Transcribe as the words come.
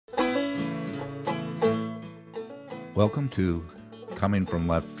Welcome to Coming from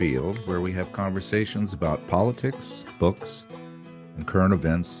Left Field, where we have conversations about politics, books, and current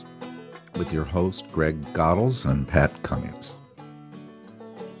events with your host, Greg Godels and Pat Cummings.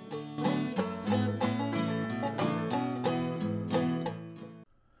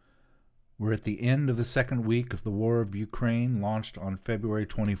 We're at the end of the second week of the war of Ukraine, launched on February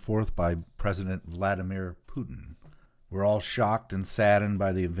 24th by President Vladimir Putin. We're all shocked and saddened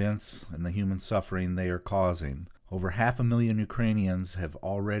by the events and the human suffering they are causing. Over 500,000 Ukrainians have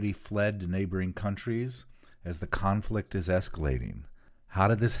already fled to neighboring countries as the conflict is escalating. How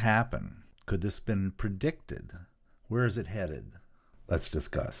did this happen? Could this have been predicted? Where is it headed? Let's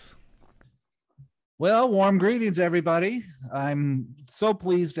discuss. Well, warm greetings, everybody. I'm so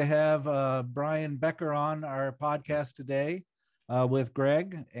pleased to have Brian Becker on our podcast today with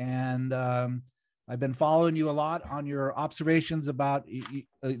Greg. And I've been following you a lot on your observations about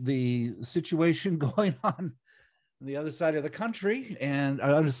the situation going on the other side of the country and the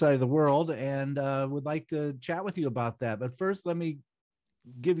other side of the world, and would like to chat with you about that. But first, let me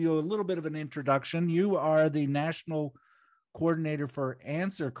give you a little bit of an introduction. You are the national coordinator for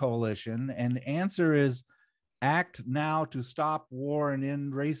Answer Coalition, and Answer is Act Now to Stop War and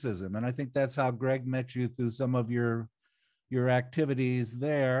End Racism. And I think that's how Greg met you, through some of your activities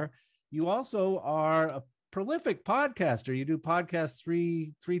there. You also are a prolific podcaster. You do podcasts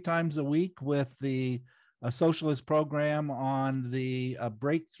three times a week with the Socialist Program on the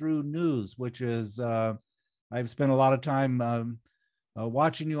Breakthrough News, which is, I've spent a lot of time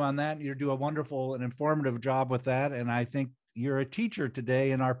watching you on that. You do a wonderful and informative job with that. And I think you're a teacher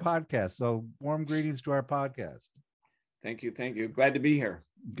today in our podcast. So warm greetings to our podcast. Thank you. Thank you. Glad to be here.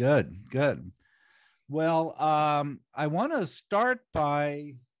 Good. Well, I want to start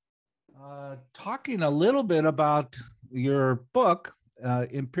by talking a little bit about your book,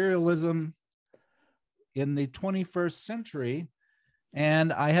 Imperialism in the 21st Century.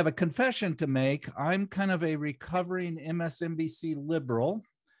 And I have a confession to make. I'm kind of a recovering MSNBC liberal,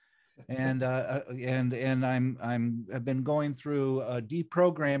 and I've been going through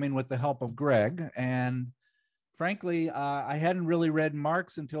deprogramming with the help of Greg. And frankly, I hadn't really read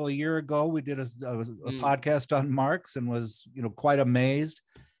Marx until a year ago. We did a podcast on Marx and was, quite amazed.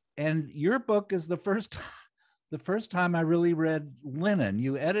 And your book is the first time I really read Lenin.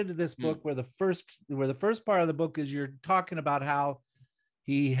 You edited this book where the first part of the book is you're talking about how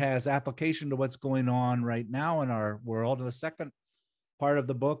he has application to what's going on right now in our world. And the second part of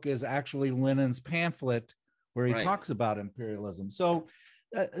the book is actually Lenin's pamphlet, where he talks about imperialism. So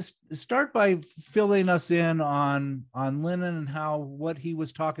start by filling us in on Lenin and how what he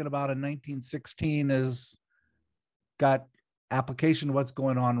was talking about in 1916 has got application to what's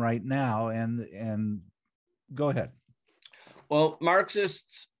going on right now. And go ahead. Well,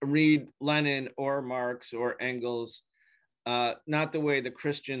 Marxists read Lenin or Marx or Engels not the way the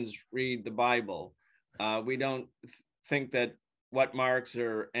Christians read the Bible. We don't think that what Marx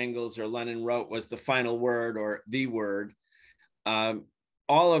or Engels or Lenin wrote was the final word or the word.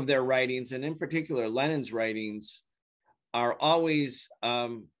 All of their writings, and in particular Lenin's writings, are always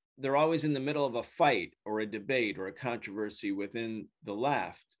they're always in the middle of a fight or a debate or a controversy within the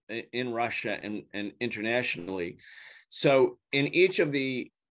left in Russia and internationally. So in each of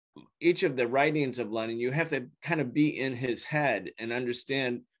the writings of Lenin, you have to kind of be in his head and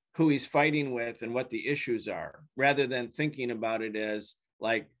understand who he's fighting with and what the issues are, rather than thinking about it as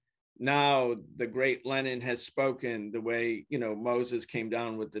like, now the great Lenin has spoken, the way, Moses came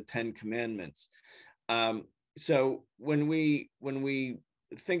down with the 10 Commandments. So when we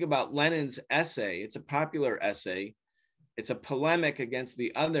think about Lenin's essay, it's a popular essay. It's a polemic against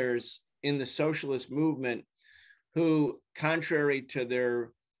the others in the socialist movement who, contrary to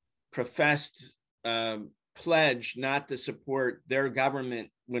their professed pledge not to support their government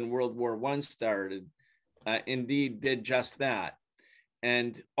when World War I started, indeed did just that.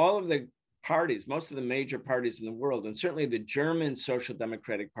 And all of the parties, most of the major parties in the world, and certainly the German Social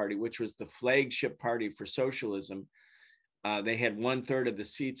Democratic Party, which was the flagship party for socialism, they had 1/3 of the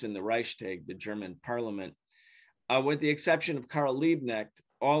seats in the Reichstag, the German parliament. With the exception of Karl Liebknecht,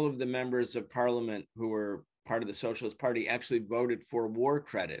 all of the members of parliament who were part of the Socialist Party actually voted for war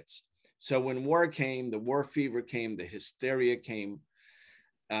credits. So when war came, the war fever came, the hysteria came,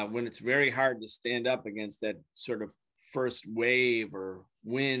 when it's very hard to stand up against that sort of first wave or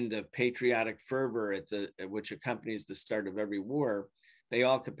wind of patriotic fervor which accompanies the start of every war, they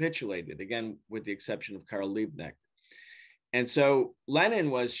all capitulated, again, with the exception of Karl Liebknecht. And so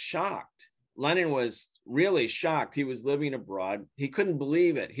Lenin was shocked. Lenin was really shocked. He was living abroad. He couldn't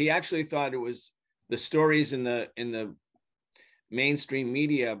believe it. He actually thought it was the stories in the mainstream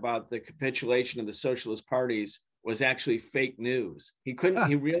media about the capitulation of the socialist parties was actually fake news. He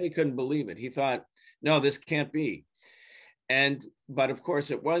really couldn't believe it. He thought, no, this can't be. But of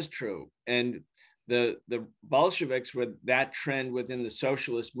course it was true. And the Bolsheviks were that trend within the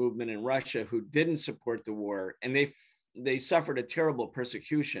socialist movement in Russia who didn't support the war, and they suffered a terrible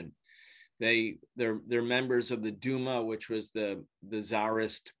persecution. They're members of the Duma, which was the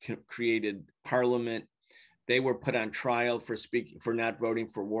czarist created parliament. They were put on trial for not voting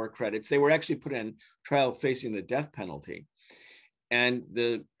for war credits. They were actually put on trial facing the death penalty. And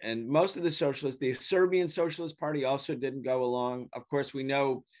most of the socialists, the Serbian Socialist Party also didn't go along. Of course, we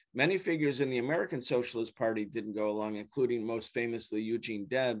know many figures in the American Socialist Party didn't go along, including most famously Eugene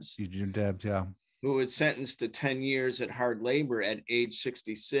Debs. Eugene Debs, yeah. Who was sentenced to 10 years at hard labor at age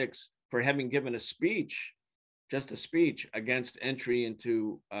 66 for having given a speech, just a speech against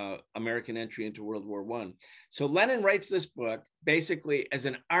American entry into World War I. So Lenin writes this book basically as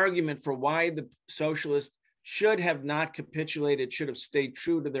an argument for why the socialists should have not capitulated, should have stayed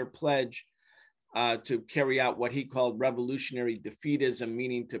true to their pledge to carry out what he called revolutionary defeatism,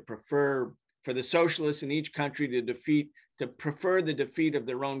 meaning to prefer for the socialists in each country to prefer the defeat of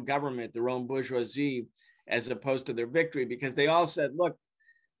their own government, their own bourgeoisie, as opposed to their victory, because they all said, look,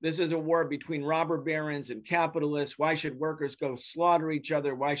 this is a war between robber barons and capitalists. Why should workers go slaughter each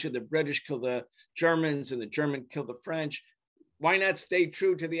other? Why should the British kill the Germans and the Germans kill the French? Why not stay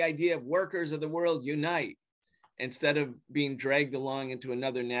true to the idea of workers of the world unite instead of being dragged along into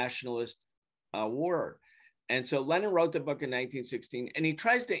another nationalist war? And so Lenin wrote the book in 1916, and he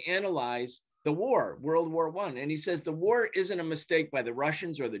tries to analyze the war, World War I. And he says the war isn't a mistake by the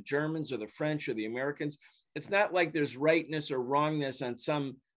Russians or the Germans or the French or the Americans. It's not like there's rightness or wrongness on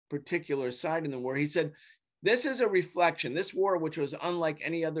some particular side in the war. He said, this is a reflection. This war, which was unlike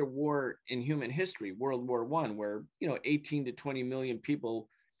any other war in human history, World War I, where 18 to 20 million people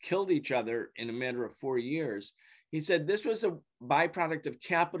killed each other in a matter of 4 years. He said this was a byproduct of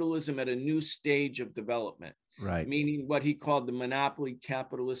capitalism at a new stage of development, right? Meaning what he called the monopoly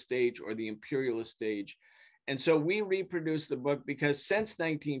capitalist stage or the imperialist stage. And so we reproduced the book because since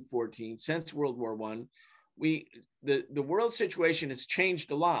 1914, since World War I, the world situation has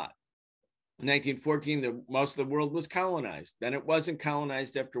changed a lot. In 1914, most of the world was colonized. Then it wasn't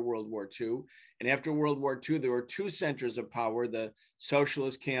colonized after World War II. And after World War II, there were two centers of power, the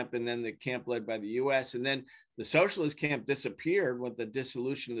socialist camp and then the camp led by the US. And then the socialist camp disappeared with the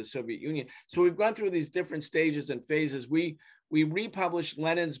dissolution of the Soviet Union. So we've gone through these different stages and phases. We republished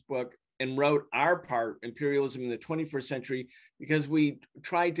Lenin's book and wrote our part, Imperialism in the 21st Century, because we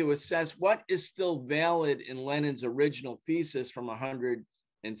tried to assess what is still valid in Lenin's original thesis from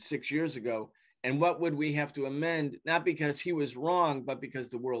 106 years ago, and what would we have to amend, not because he was wrong, but because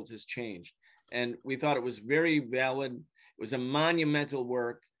the world has changed. And we thought it was very valid. It was a monumental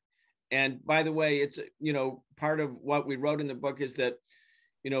work. And by the way, it's, part of what we wrote in the book is that,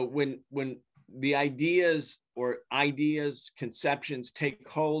 when the ideas, conceptions take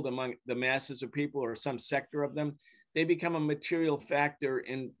hold among the masses of people or some sector of them, they become a material factor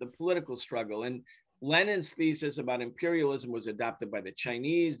in the political struggle. And Lenin's thesis about imperialism was adopted by the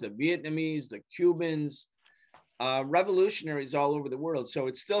Chinese, the Vietnamese, the Cubans, revolutionaries all over the world. So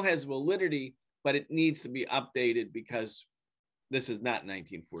it still has validity, but it needs to be updated because this is not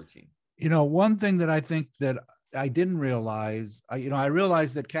 1914. One thing that I think that I didn't realize, I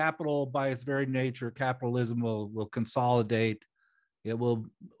realized that capital, by its very nature, capitalism will consolidate. It will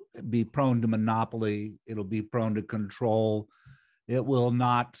be prone to monopoly. It'll be prone to control. It will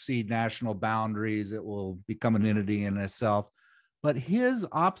not see national boundaries. It will become an entity in itself. But his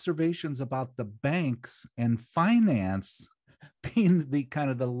observations about the banks and finance being the kind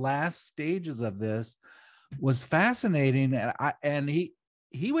of the last stages of this was fascinating. And he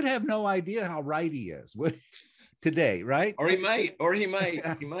would have no idea how right he is today, right? Or he might.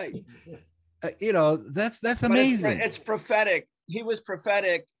 That's amazing. It's prophetic. He was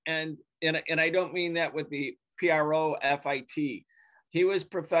prophetic, and I don't mean that with the PROFIT. He was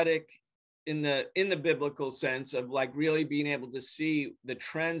prophetic in the biblical sense of like really being able to see the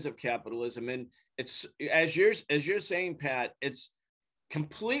trends of capitalism. And it's as you're saying, Pat, it's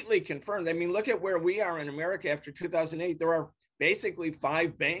completely confirmed. I mean, look at where we are in America after 2008. There are basically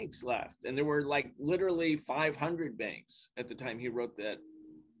 5 banks left, and there were like literally 500 banks at the time he wrote that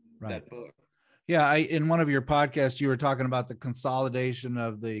book. Yeah, in one of your podcasts, you were talking about the consolidation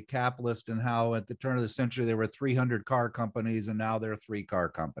of the capitalist and how at the turn of the century there were 300 car companies and now there are 3 car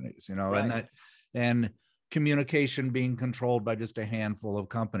companies. Right. and communication being controlled by just a handful of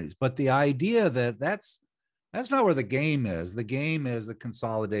companies. But the idea that's not where the game is. The game is the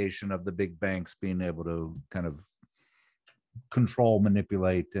consolidation of the big banks being able to kind of control,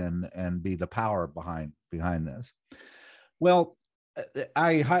 manipulate, and be the power behind this. Well,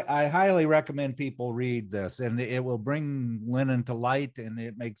 I highly recommend people read this, and it will bring Lenin to light, and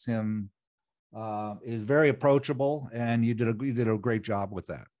it makes him is very approachable, and you did a great job with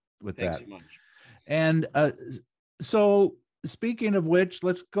that. Thanks so much. And so, speaking of which,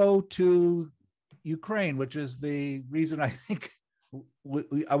 let's go to Ukraine, which is the reason I think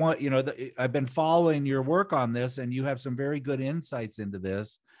I want, I've been following your work on this, and you have some very good insights into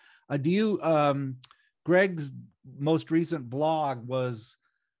this. Greg's most recent blog was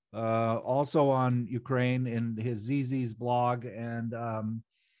also on Ukraine in his ZZ's blog, and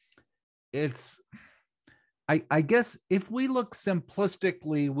I guess if we look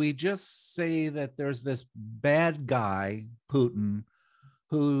simplistically, we just say that there's this bad guy, Putin,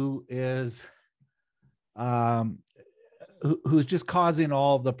 who is who's just causing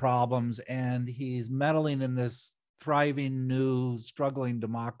all of the problems, and he's meddling in this thriving new struggling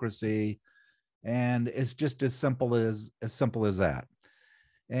democracy, and it's just as simple as that.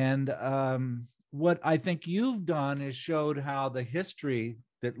 And what I think you've done is showed how the history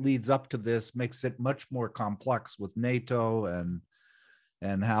that leads up to this makes it much more complex with NATO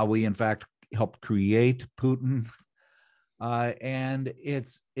and how we in fact helped create Putin. And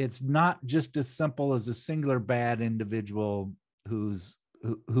it's not just as simple as a singular bad individual who's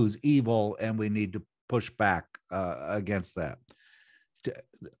evil, and we need to push back against that.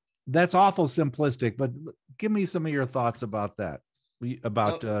 That's awful simplistic, but give me some of your thoughts about that,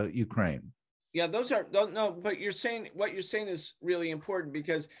 about Ukraine. Yeah, those are no, but what you're saying is really important,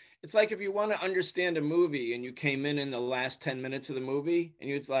 because it's like if you want to understand a movie and you came in the last 10 minutes of the movie and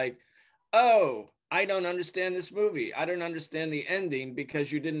it's like, oh, I don't understand this movie. I don't understand the ending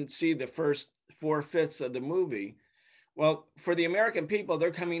because you didn't see the first 4/5 of the movie. Well, for the American people,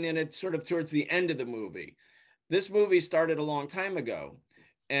 they're coming in at sort of towards the end of the movie. This movie started a long time ago.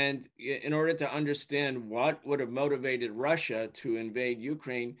 And in order to understand what would have motivated Russia to invade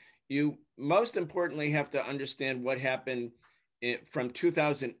Ukraine, you most importantly have to understand what happened from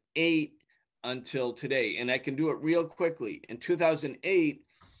 2008 until today. And I can do it real quickly. In 2008,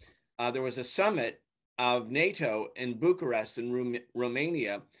 there was a summit of NATO in Bucharest in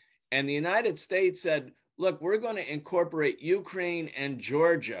Romania. And the United States said, look, we're going to incorporate Ukraine and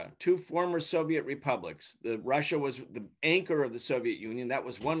Georgia, two former Soviet republics. Russia was the anchor of the Soviet Union. That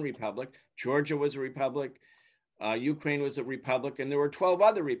was one republic. Georgia was a republic. Ukraine was a republic. And there were 12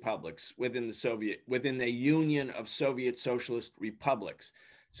 other republics within the Union of Soviet Socialist Republics.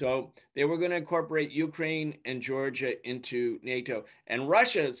 So they were going to incorporate Ukraine and Georgia into NATO. And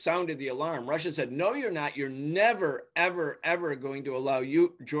Russia sounded the alarm. Russia said, no, you're not. You're never, ever, ever going to allow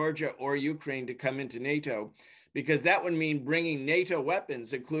Georgia or Ukraine to come into NATO, because that would mean bringing NATO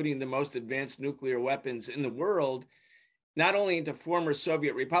weapons, including the most advanced nuclear weapons in the world, not only into former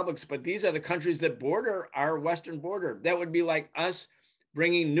Soviet republics, but these are the countries that border our western border. That would be like us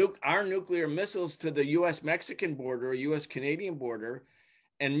bringing our nuclear missiles to the US-Mexican border, or US-Canadian border,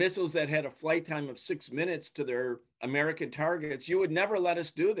 and missiles that had a flight time of 6 minutes to their American targets. You would never let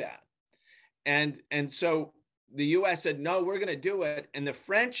us do that. And so the US said, no, we're going to do it. And the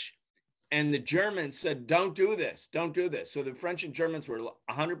French and the Germans said, don't do this, don't do this. So the French and Germans were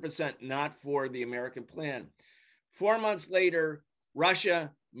 100% not for the American plan. 4 months later,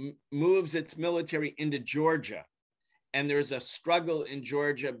 Russia moves its military into Georgia. And there's a struggle in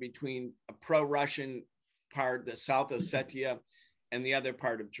Georgia between a pro-Russian part, the South Ossetia, and the other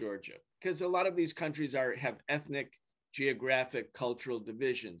part of Georgia, because a lot of these countries have ethnic, geographic, cultural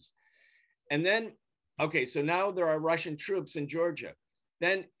divisions. And then, okay, so now there are Russian troops in Georgia.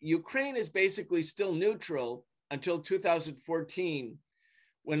 Then Ukraine is basically still neutral until 2014,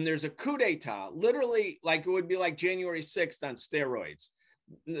 when there's a coup d'etat, literally like it would be like January 6th on steroids.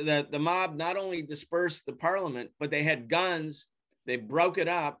 The mob not only dispersed the parliament, but they had guns, they broke it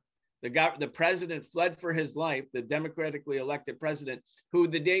up. The president fled for his life, the democratically elected president, who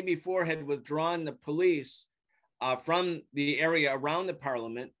the day before had withdrawn the police from the area around the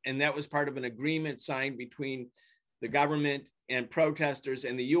parliament. And that was part of an agreement signed between the government and protesters.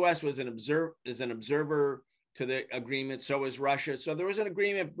 And the US was an observer to the agreement. So was Russia. So there was an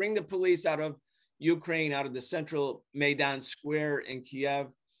agreement, bring the police out of Ukraine, out of the central Maidan Square in Kiev.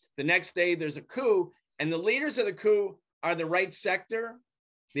 The next day there's a coup, and the leaders of the coup are the right sector,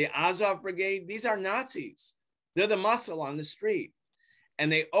 the Azov Brigade. These are Nazis. They're the muscle on the street.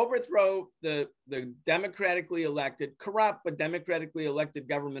 And they overthrow the democratically elected, corrupt, but democratically elected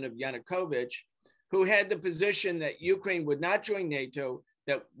government of Yanukovych, who had the position that Ukraine would not join NATO,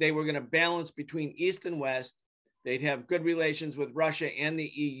 that they were going to balance between East and West. They'd have good relations with Russia and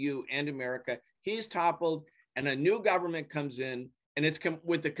the EU and America. He's toppled. and a new government comes in, and it's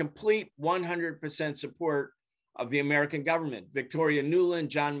with the complete 100% support of the American government. Victoria Nuland,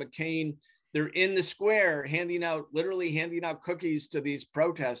 John McCain, they're in the square literally handing out cookies to these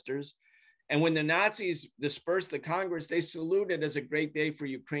protesters. And when the Nazis dispersed the Congress, they saluted as a great day for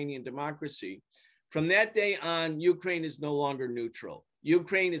Ukrainian democracy. From that day on, Ukraine is no longer neutral.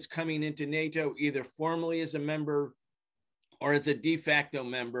 Ukraine is coming into NATO either formally as a member or as a de facto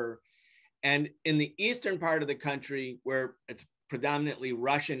member. And in the eastern part of the country, where it's predominantly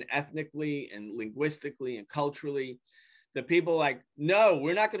Russian ethnically and linguistically and culturally, the people like, no,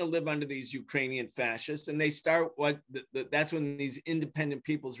 we're not going to live under these Ukrainian fascists. And they start that's when these independent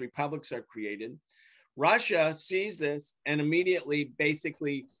people's republics are created. Russia sees this and immediately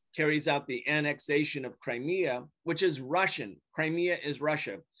basically carries out the annexation of Crimea, which is Russian. Crimea is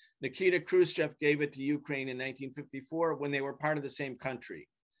Russia. Nikita Khrushchev gave it to Ukraine in 1954 when they were part of the same country.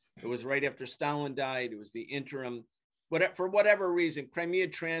 It was right after Stalin died. It was the interim. But for whatever reason, Crimea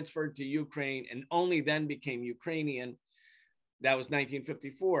transferred to Ukraine and only then became Ukrainian. That was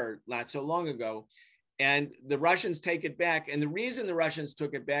 1954, not so long ago. And the Russians take it back. And the reason the Russians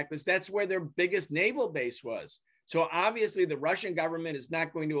took it back was that's where their biggest naval base was. So obviously the Russian government is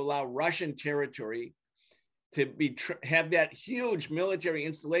not going to allow Russian territory to have that huge military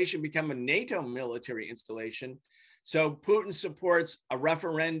installation become a NATO military installation. So Putin supports a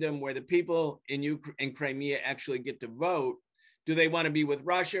referendum where the people in Crimea actually get to vote. Do they want to be with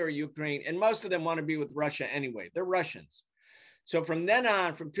Russia or Ukraine? And most of them want to be with Russia anyway. They're Russians. So from then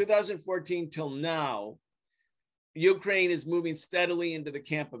on, from 2014 till now, Ukraine is moving steadily into the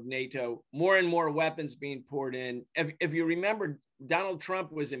camp of NATO, more and more weapons being poured in. If you remember, Donald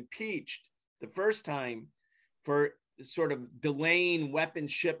Trump was impeached the first time for sort of delaying weapon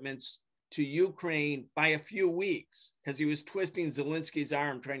shipments to Ukraine by a few weeks because he was twisting Zelensky's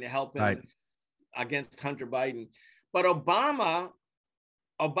arm trying to help him against Hunter Biden. But Obama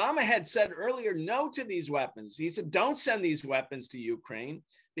had said earlier no to these weapons. He said, don't send these weapons to Ukraine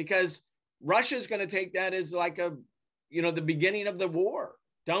because Russia's going to take that as like the beginning of the war.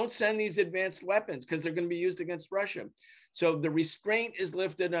 Don't send these advanced weapons because they're going to be used against Russia. So the restraint is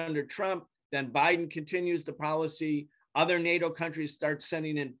lifted under Trump. Then Biden continues the policy. Other NATO countries start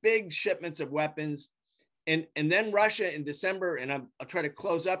sending in big shipments of weapons. And then Russia in December, and I'll try to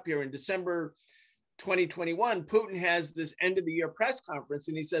close up here, in December 2021, Putin has this end of the year press conference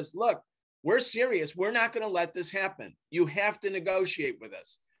and he says, look, we're serious. We're not going to let this happen. You have to negotiate with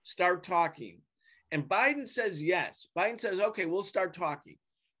us. Start talking. And Biden says yes. Biden says, okay, we'll start talking.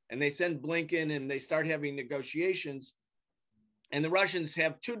 And they send Blinken and they start having negotiations. And the Russians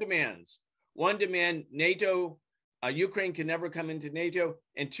have two demands. One demand, Ukraine can never come into NATO.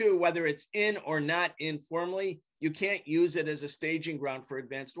 And two, whether it's in or not in formally, you can't use it as a staging ground for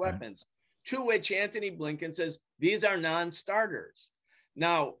advanced weapons. To which Anthony Blinken says, these are non-starters.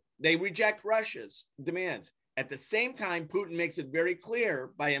 Now, they reject Russia's demands. At the same time, Putin makes it very clear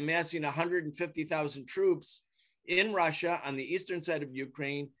by amassing 150,000 troops in Russia on the eastern side of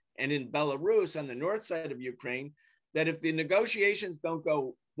Ukraine and in Belarus on the north side of Ukraine, that if the negotiations don't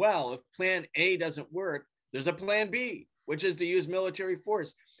go well, if plan A doesn't work, there's a plan B, which is to use military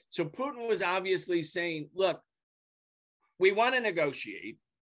force. So Putin was obviously saying, look, we want to negotiate.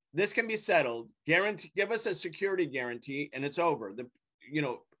 This can be settled. Give us a security guarantee and it's over.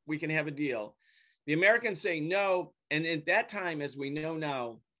 We can have a deal. The Americans say no. And at that time, as we know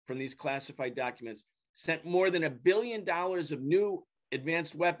now from these classified documents, sent more than $1 billion of new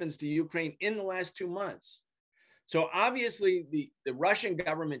advanced weapons to Ukraine in the last 2 months. So obviously the Russian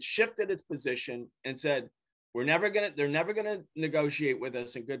government shifted its position and said, they're never going to negotiate with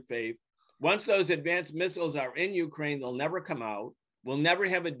us in good faith. Once those advanced missiles are in Ukraine, they'll never come out. We'll never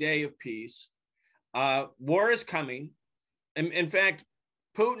have a day of peace. War is coming. In fact,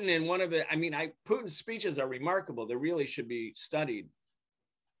 Putin Putin's speeches are remarkable. They really should be studied.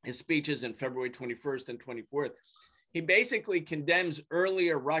 His speeches in February 21st and 24th. He basically condemns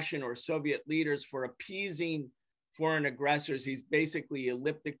earlier Russian or Soviet leaders for appeasing foreign aggressors. He's basically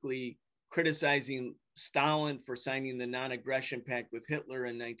elliptically criticizing Stalin for signing the non-aggression pact with Hitler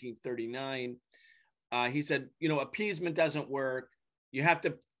in 1939. He said, appeasement doesn't work. You have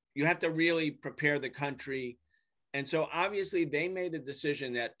to really prepare the country. And so obviously they made a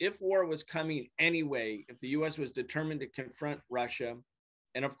decision that if war was coming anyway, if the US was determined to confront Russia,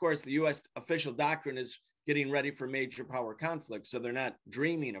 and of course the US official doctrine is getting ready for major power conflict, so they're not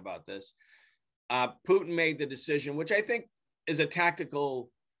dreaming about this. Putin made the decision, which I think is a tactical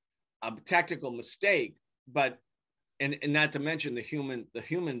mistake, but and not to mention the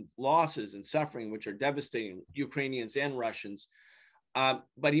human losses and suffering, which are devastating Ukrainians and Russians.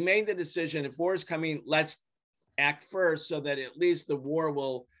 But he made the decision: if war is coming, let's act first so that at least the war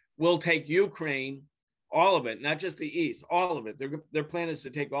will take Ukraine, all of it, not just the East, all of it. Their plan is to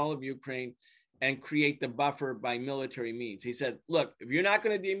take all of Ukraine and create the buffer by military means. He said, look, if you're not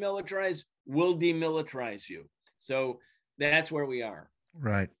going to demilitarize, we'll demilitarize you. So that's where we are.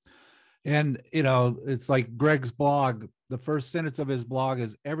 Right. And, you know, it's like Greg's blog. The first sentence of his blog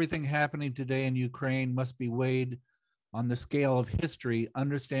is, everything happening today in Ukraine must be weighed on the scale of history,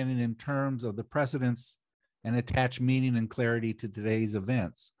 understanding in terms of the precedents, and attach meaning and clarity to today's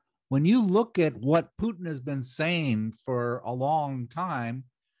events. When you look at what Putin has been saying for a long time,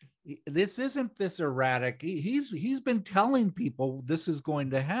 this isn't this erratic. He's been telling people this is going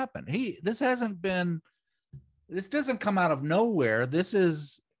to happen. This doesn't come out of nowhere. This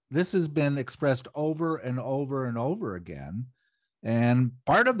has been expressed over and over and over again. And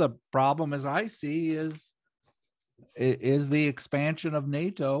part of the problem, as I see, is the expansion of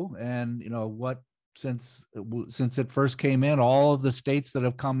NATO. And, you know, what, since it first came in, all of the states that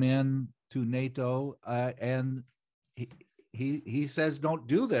have come in to NATO, and he says, don't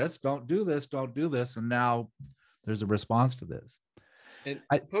do this, don't do this, don't do this. And now there's a response to this. And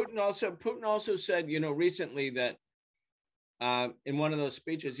Putin also said, you know, recently that in one of those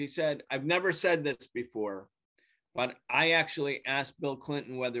speeches, he said, I've never said this before, but I actually asked Bill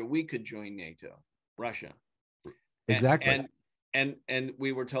Clinton whether we could join NATO, Russia. Exactly. And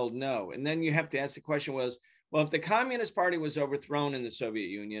we were told no. And then you have to ask the question was, well, if the Communist Party was overthrown in the Soviet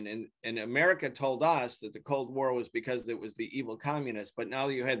Union and America told us that the Cold War was because it was the evil communists, but now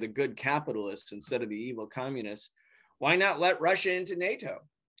you had the good capitalists instead of the evil communists, why not let Russia into NATO?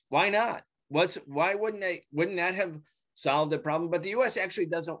 Why not? Why wouldn't that have solved the problem? But the US actually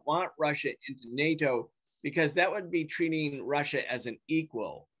doesn't want Russia into NATO because that would be treating Russia as an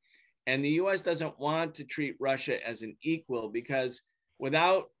equal. And the US doesn't want to treat Russia as an equal because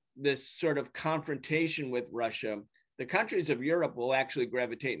without this sort of confrontation with Russia, the countries of Europe will actually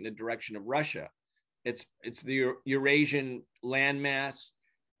gravitate in the direction of Russia. It's the Eurasian landmass.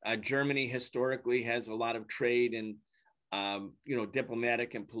 Germany historically has a lot of trade and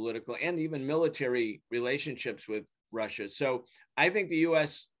diplomatic and political and even military relationships with Russia. So I think the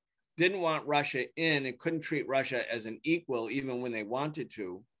US didn't want Russia in and couldn't treat Russia as an equal even when they wanted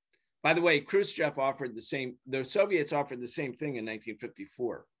to. By the way, Khrushchev offered the Soviets offered the same thing in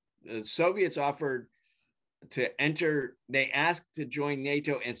 1954. The Soviets offered to enter, they asked to join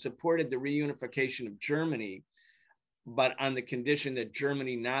NATO and supported the reunification of Germany, but on the condition that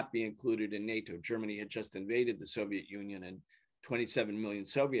Germany not be included in NATO. Germany had just invaded the Soviet Union and 27 million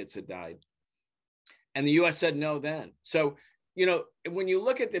Soviets had died. And the US said no then. So, you know, when you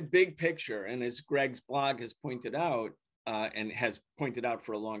look at the big picture, and as Greg's blog has pointed out, and has pointed out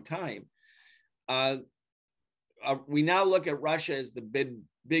for a long time, we now look at Russia as the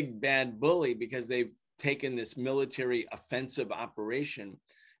big bad bully because they've taken this military offensive operation.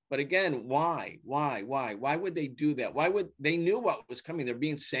 But again, why would they do that? They knew what was coming? They're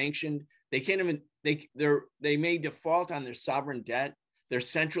being sanctioned. They can't even, they may default on their sovereign debt. Their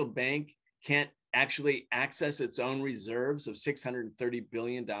central bank can't actually access its own reserves of $630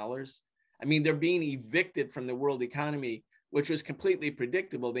 billion. I mean, they're being evicted from the world economy, which was completely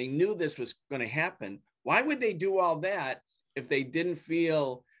predictable. They knew this was going to happen. Why would they do all that if they didn't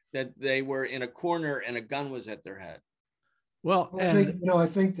feel that they were in a corner and a gun was at their head? Well, I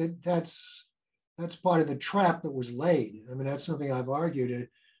think that's part of the trap that was laid. I mean, that's something I've argued,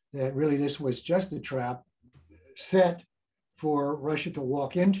 that really this was just a trap set for Russia to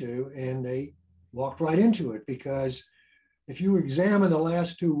walk into, and they walked right into it. Because if you examine the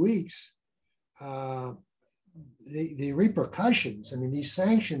last 2 weeks, the repercussions, I mean, these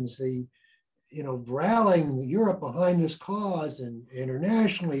sanctions, rallying Europe behind this cause and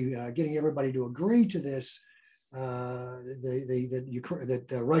internationally getting everybody to agree to this, that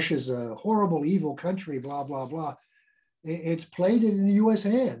Russia's a horrible, evil country, blah, blah, blah. It's played it in the US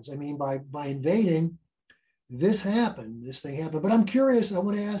hands. I mean, by invading, this thing happened. But I'm curious, I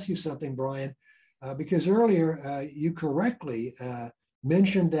want to ask you something, Brian, because earlier you correctly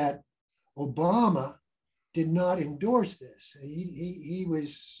mentioned that Obama did not endorse this. He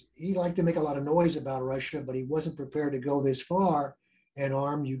liked to make a lot of noise about Russia, but he wasn't prepared to go this far and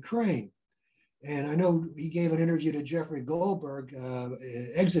arm Ukraine. And I know he gave an interview to Jeffrey Goldberg,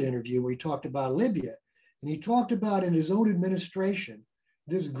 exit interview, where he talked about Libya. And he talked about in his own administration,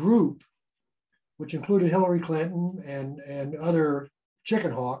 this group, which included Hillary Clinton and other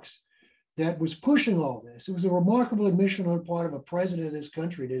chicken hawks, that was pushing all this. It was a remarkable admission on the part of a president of this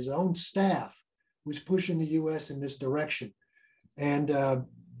country that his own staff was pushing the US in this direction. And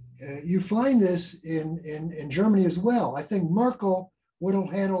you find this in Germany as well. I think Merkel would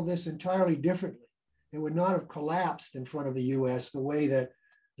have handled this entirely differently. it would not have collapsed in front of the US the way that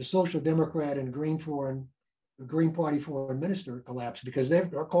the Social Democrat and the Green Party foreign minister collapsed, because they're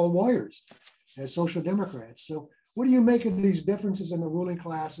called warriors as Social Democrats. So what do you make of these differences in the ruling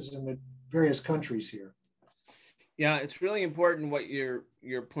classes in the various countries here? Yeah, it's really important what you're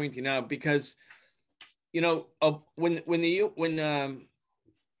pointing out, because when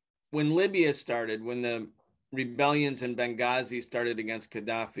Libya started, when the rebellions in Benghazi started against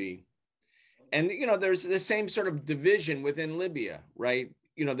Gaddafi, and there's the same sort of division within Libya, right?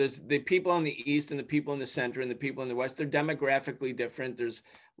 There's the people on the east and the people in the center and the people in the west. They're demographically different. There's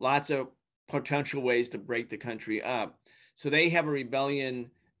lots of potential ways to break the country up. So they have a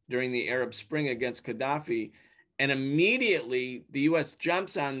rebellion during the Arab Spring against Gaddafi, and immediately the U.S.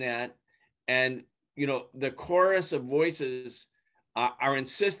 jumps on that, and the chorus of voices are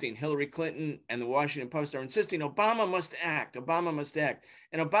insisting, Hillary Clinton and the Washington Post are insisting, Obama must act, Obama must act.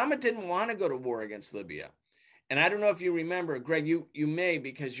 And Obama didn't want to go to war against Libya. And I don't know if you remember, Greg, you may,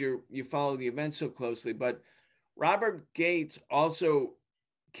 because you follow the events so closely, but Robert Gates also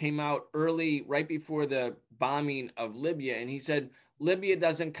came out early, right before the bombing of Libya, and he said, Libya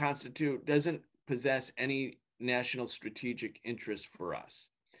doesn't possess any national strategic interest for us,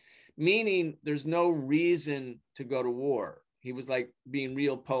 meaning there's no reason to go to war. He was like being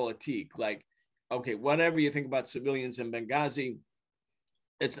realpolitik, like, okay, whatever you think about civilians in Benghazi,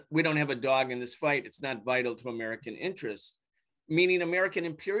 we don't have a dog in this fight. It's not vital to American interests, meaning American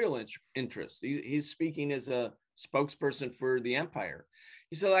imperial interests. He's speaking as a spokesperson for the empire.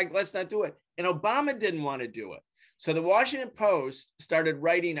 He said, like, let's not do it. And Obama didn't want to do it. So the Washington Post started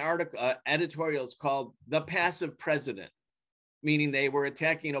writing editorials called The Passive President, meaning they were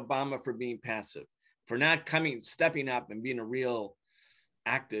attacking Obama for being passive, for not stepping up and being a real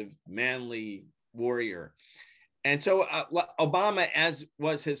active, manly warrior. And so Obama, as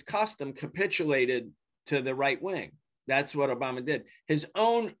was his custom, capitulated to the right wing. That's what Obama did. His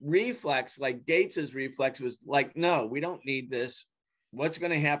own reflex, like Gates's reflex, was like, no, we don't need this. What's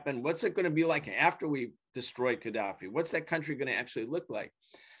going to happen? What's it going to be like after we destroy Gaddafi? What's that country going to actually look like?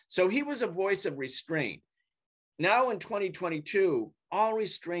 So he was a voice of restraint. Now in 2022, all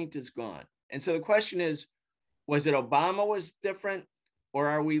restraint is gone. And so the question is, was it Obama was different, or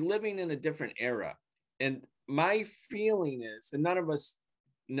are we living in a different era? And my feeling is, and none of us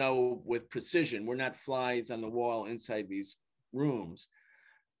know with precision, we're not flies on the wall inside these rooms,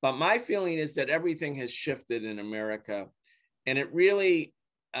 but my feeling is that everything has shifted in America, and it really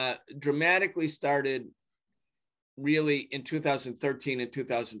dramatically started really in 2013 and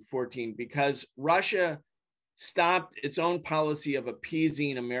 2014, because Russia stopped its own policy of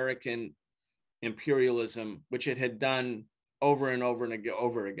appeasing American imperialism, which it had done over and over and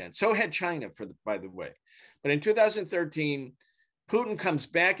over again. So had China, by the way. But in 2013, Putin comes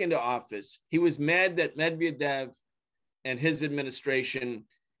back into office. He was mad that Medvedev and his administration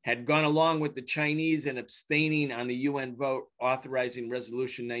had gone along with the Chinese in abstaining on the UN vote authorizing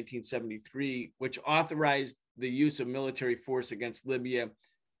Resolution 1973, which authorized the use of military force against Libya,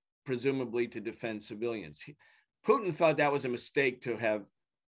 presumably to defend civilians. Putin thought that was a mistake to have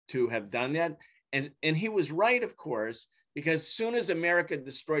done that. And he was right, of course, because as soon as America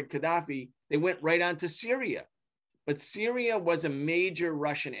destroyed Gaddafi, they went right on to Syria. But Syria was a major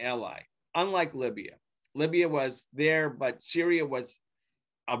Russian ally, unlike Libya. Libya was there, but Syria was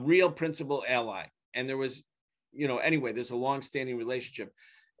a real principal ally. And there was, anyway, there's a long-standing relationship.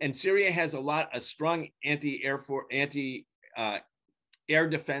 And Syria has a strong anti-air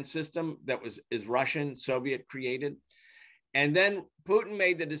defense system that is Russian, Soviet created. And then Putin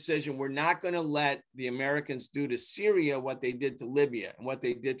made the decision, we're not going to let the Americans do to Syria what they did to Libya and what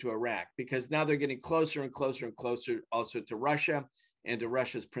they did to Iraq, because now they're getting closer and closer and closer also to Russia and to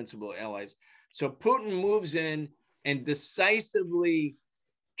Russia's principal allies. So Putin moves in and decisively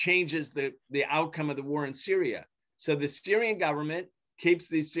changes the outcome of the war in Syria. So the Syrian government keeps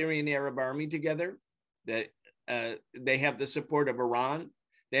the Syrian Arab army together. They have the support of Iran.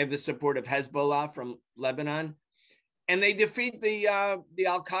 They have the support of Hezbollah from Lebanon. And they defeat the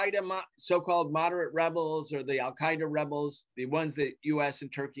Al-Qaeda so-called moderate rebels, or the Al-Qaeda rebels, the ones that US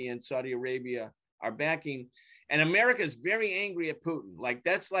and Turkey and Saudi Arabia are backing. And America is very angry at Putin. Like,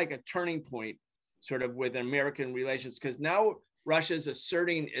 that's like a turning point sort of with American relations, because now Russia's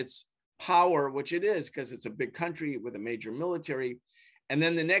asserting its power, which it is, because it's a big country with a major military. And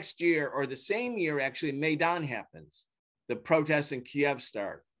then the next year, or the same year, actually, Maidan happens. The protests in Kiev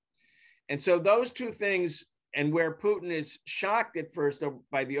start. And so those two things, and where Putin is shocked at first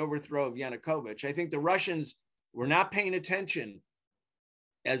by the overthrow of Yanukovych, I think the Russians were not paying attention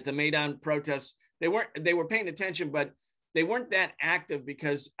as the Maidan protests. They were paying attention, but they weren't that active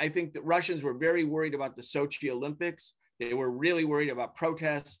because I think the Russians were very worried about the Sochi Olympics. They were really worried about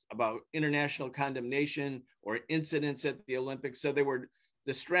protests, about international condemnation or incidents at the Olympics. So they were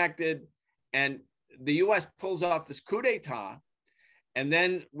distracted. And the US pulls off this coup d'etat, and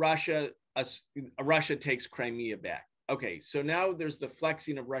then Russia takes Crimea back. Okay, so now there's the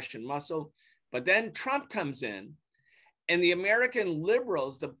flexing of Russian muscle. But then Trump comes in, and the American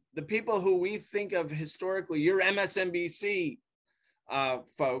liberals, the people who we think of historically, your MSNBC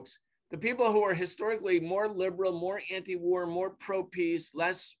folks, the people who are historically more liberal, more anti-war, more pro-peace,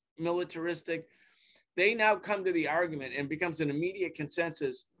 less militaristic, they now come to the argument and becomes an immediate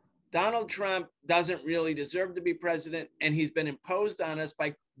consensus. Donald Trump doesn't really deserve to be president, and he's been imposed on us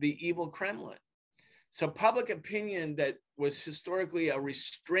by the evil Kremlin. So public opinion that was historically a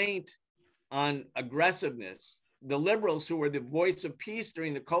restraint on aggressiveness, the liberals who were the voice of peace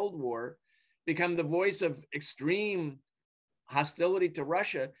during the Cold War become the voice of extreme hostility to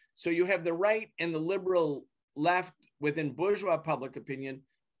Russia. So you have the right and the liberal left within bourgeois public opinion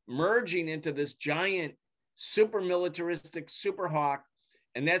merging into this giant super militaristic super hawk.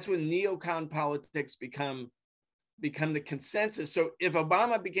 And that's when neocon politics become the consensus. So if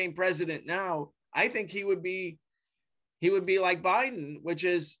Obama became president now, I think he would be like Biden, which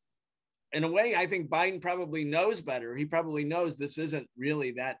is, in a way, I think Biden probably knows better. He probably knows this isn't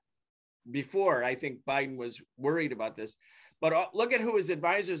really that. Before, I think Biden was worried about this. But look at who his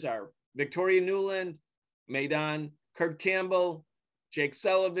advisors are. Victoria Nuland, Maidan, Kurt Campbell, Jake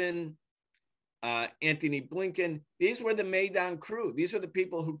Sullivan, Anthony Blinken. These were the Maidan crew. These were the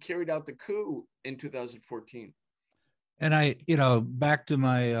people who carried out the coup in 2014. And back to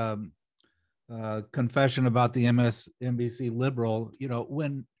my confession about the MSNBC liberal,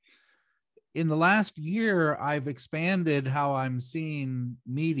 when in the last year, I've expanded how I'm seeing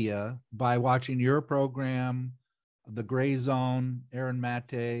media by watching your program, The Gray Zone, Aaron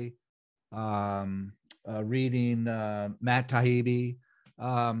Mate, reading Matt Taibbi,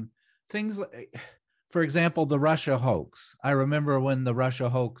 things like, for example, the Russia hoax. I remember when the Russia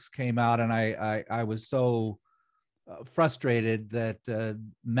hoax came out, and I was so frustrated that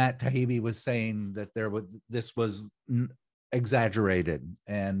Matt Taibbi was saying that this was exaggerated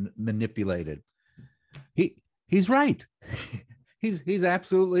and manipulated. He's right. he's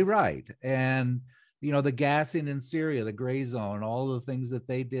absolutely right. And the gassing in Syria, the Gray Zone, all the things that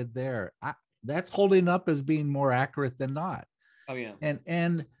they did there, that's holding up as being more accurate than not. Oh yeah.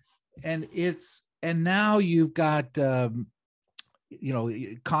 And now you've got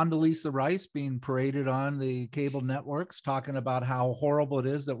Condoleezza Rice being paraded on the cable networks, talking about how horrible it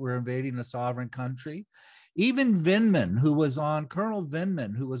is that we're invading a sovereign country. Even Colonel Vindman, who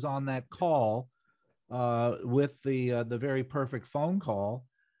was on that call with the very perfect phone call,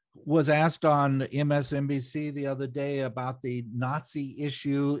 was asked on MSNBC the other day about the Nazi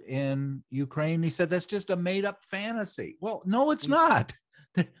issue in Ukraine. He said, that's just a made up fantasy. Well, no, it's not.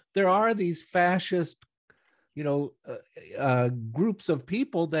 There are these fascist, groups of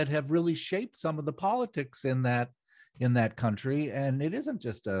people that have really shaped some of the politics in that country. And it isn't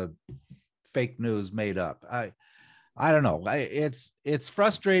just a fake news made up. I don't know. It's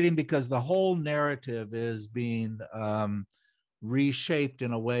frustrating because the whole narrative is being reshaped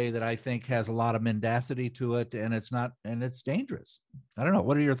in a way that I think has a lot of mendacity to it, and it's dangerous. I don't know.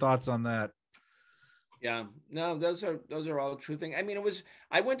 What are your thoughts on that? Yeah, no, those are all true things. I mean,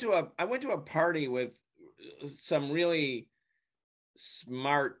 I went to a party with some really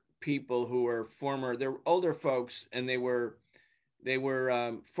smart people who were they're older folks, and they were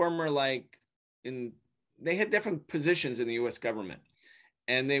former, they had different positions in the U.S. government,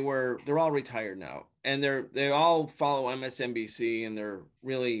 and they're all retired now, and they all follow MSNBC, and they're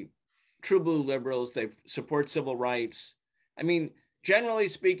really true blue liberals. They support civil rights. I mean, generally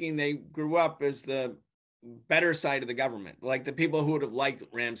speaking, they grew up as the better side of the government, like the people who would have liked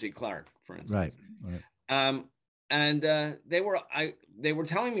Ramsey Clark, for instance. Right. And they were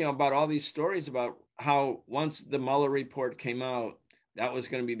telling me about all these stories about how once the Mueller report came out, that was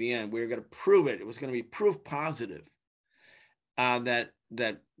going to be the end. We were going to prove it. It was going to be proof positive that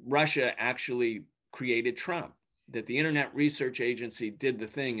Russia actually created Trump, that the Internet Research Agency did the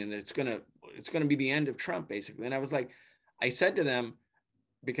thing, and it's going to be the end of Trump, basically. And I said to them,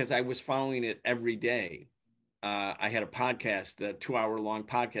 because I was following it every day, I had a podcast, the 2-hour-long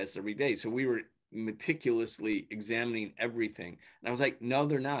podcast every day. So we were meticulously examining everything. And I was like, no,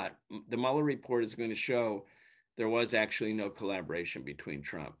 they're not. The Mueller report is going to show there was actually no collaboration between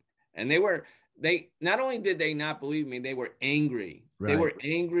Trump. And they not only did they not believe me, they were angry. Right. They were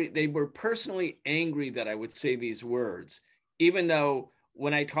angry. They were personally angry that I would say these words, even though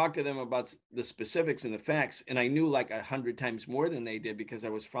when I talked to them about the specifics and the facts, and I knew like 100 times more than they did because I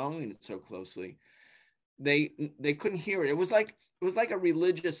was following it so closely, they couldn't hear it. It was like a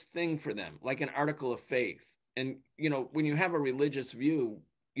religious thing for them, like an article of faith. And when you have a religious view,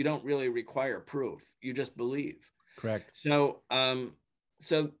 you don't really require proof. You just believe. Correct. So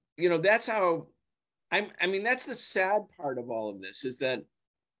that's how I mean, that's the sad part of all of this, is that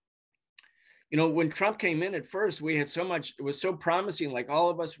when Trump came in at first, we had so much, it was so promising. Like all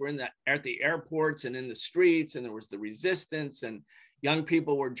of us were at the airports and in the streets, and there was the resistance, and young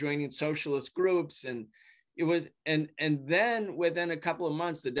people were joining socialist groups. And it was, and then within a couple of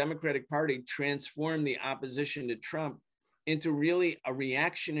months, the Democratic Party transformed the opposition to Trump into really a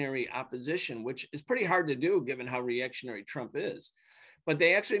reactionary opposition, which is pretty hard to do given how reactionary Trump is. But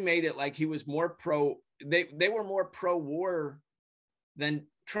they actually made it like he was more they were more pro-war than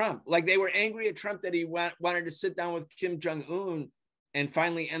Trump. Like they were angry at Trump that he wanted to sit down with Kim Jong-un and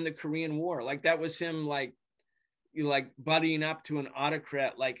finally end the Korean War. Like that was him like buddying up to an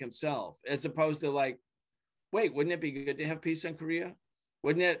autocrat like himself, as opposed to like, wait, wouldn't it be good to have peace in Korea?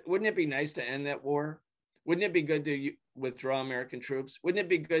 Wouldn't it be nice to end that war? Wouldn't it be good to withdraw American troops? Wouldn't it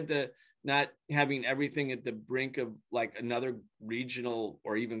be good to not having everything at the brink of like another regional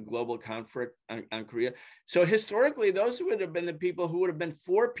or even global conflict on Korea? So historically, those would have been the people who would have been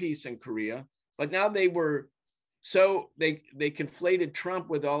for peace in Korea, but now they conflated Trump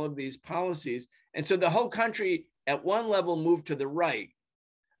with all of these policies. And so the whole country at one level moved to the right.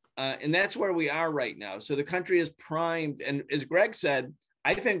 And that's where we are right now. So the country is primed. And as Greg said,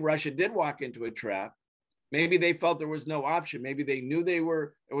 I think Russia did walk into a trap. Maybe they felt there was no option. Maybe they knew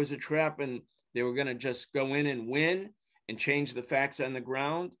it was a trap and they were going to just go in and win and change the facts on the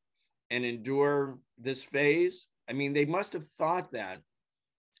ground and endure this phase. I mean, they must have thought that.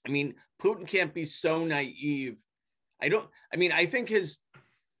 I mean, Putin can't be so naive. I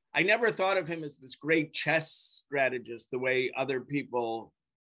never thought of him as this great chess strategist the way other people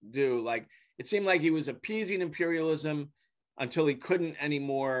do. Like, it seemed like he was appeasing imperialism until he couldn't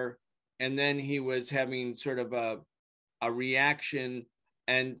anymore. And then he was having sort of a reaction,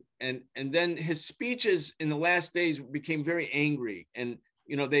 and then his speeches in the last days became very angry, and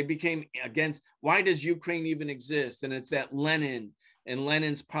they became against, why does Ukraine even exist? And it's that Lenin and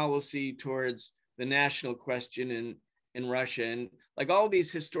Lenin's policy towards the national question in Russia, and like all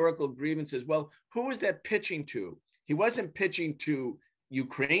these historical grievances. Well, who was that pitching to? He wasn't pitching to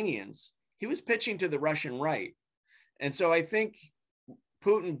Ukrainians. He was pitching to the Russian right. And so I think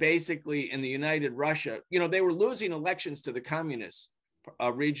Putin basically in the United Russia, they were losing elections to the communists,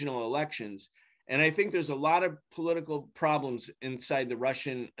 regional elections. And I think there's a lot of political problems inside the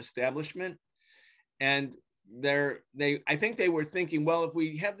Russian establishment. And I think they were thinking, well, if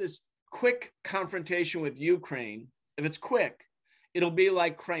we have this quick confrontation with Ukraine, if it's quick, it'll be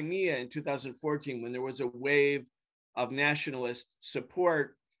like Crimea in 2014, when there was a wave of nationalist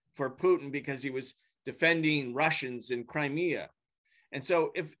support for Putin because he was defending Russians in Crimea. And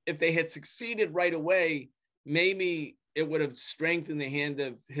so if they had succeeded right away, maybe it would have strengthened the hand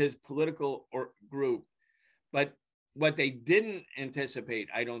of his political group. But what they didn't anticipate,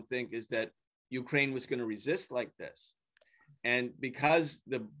 I don't think, is that Ukraine was going to resist like this. And because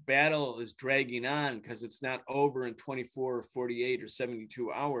the battle is dragging on, because it's not over in 24 or 48 or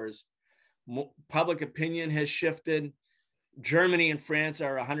 72 hours, public opinion has shifted. Germany and France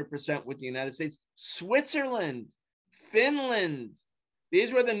are 100% with the United States. Switzerland, Finland,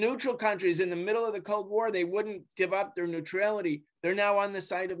 these were the neutral countries in the middle of the Cold War. They wouldn't give up their neutrality. They're now on the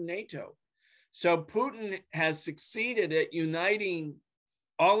side of NATO. So Putin has succeeded at uniting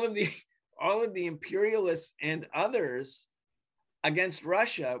all of the imperialists and others against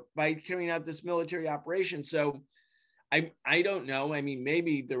Russia by carrying out this military operation. So I don't know. I mean,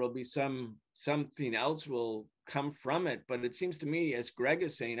 maybe there will be something else will come from it. But it seems to me, as Greg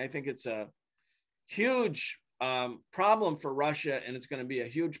is saying, I think it's a huge problem for Russia, and it's going to be a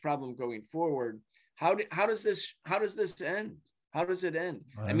huge problem going forward. How does this end? How does it end?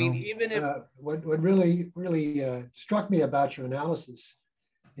 I mean, even if what really struck me about your analysis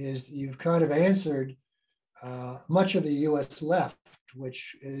is you've kind of answered much of the U.S. left,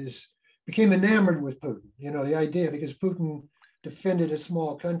 which became enamored with Putin. The idea, because Putin defended a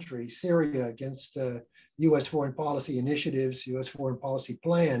small country, Syria, against U.S. foreign policy initiatives, U.S. foreign policy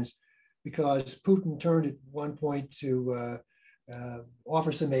plans, because Putin turned at one point to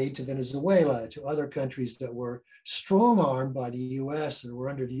offer some aid to Venezuela, to other countries that were strong-armed by the U.S. or were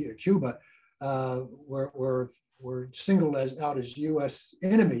under Cuba, were singled out as U.S.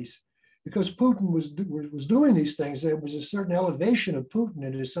 enemies. Because Putin was doing these things, there was a certain elevation of Putin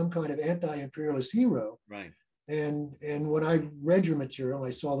into some kind of anti-imperialist hero. Right. And when I read your material,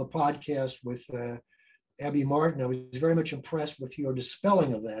 I saw the podcast with Abby Martin. I was very much impressed with your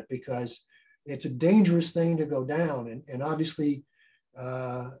dispelling of that, because it's a dangerous thing to go down, and obviously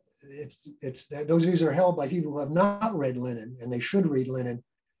it's those views are held by people who have not read Lenin, and they should read Lenin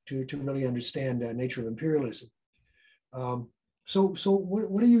to really understand the nature of imperialism. So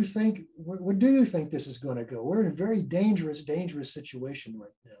what do you think? What do you think this is going to go? We're in a very dangerous situation right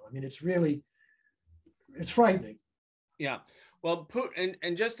now. I mean, it's frightening. Yeah. Well, Putin,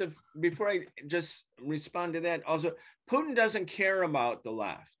 and before I just respond to that, also, Putin doesn't care about the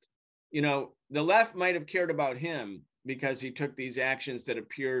left. You know, the left might have cared about him because he took these actions that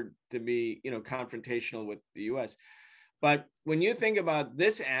appeared to be, confrontational with the US. But when you think about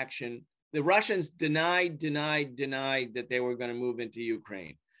this action, the Russians denied that they were going to move into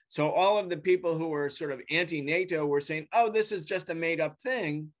Ukraine. So all of the people who were sort of anti-NATO were saying, oh, this is just a made up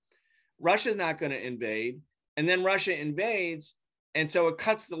thing. Russia's not going to invade. And then Russia invades. And so it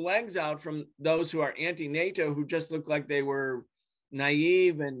cuts the legs out from those who are anti-NATO, who just look like they were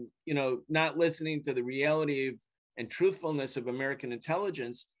naive and, not listening to the reality and truthfulness of American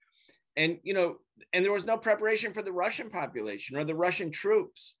intelligence. And, and there was no preparation for the Russian population or the Russian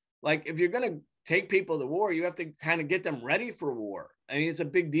troops. Like, if you're going to take people to war, you have to kind of get them ready for war. I mean, it's a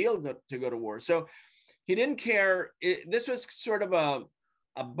big deal to go to war. So he didn't care. This was sort of a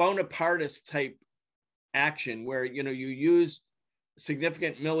Bonapartist type action where, you use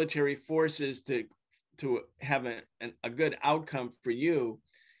significant military forces to have a good outcome for you.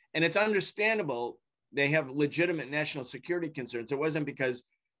 And it's understandable. They have legitimate national security concerns. It wasn't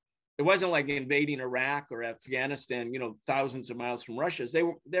like invading Iraq or Afghanistan, thousands of miles from Russia.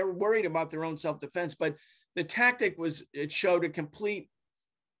 They were worried about their own self-defense, but the tactic it showed a complete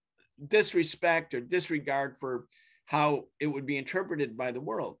disrespect or disregard for how it would be interpreted by the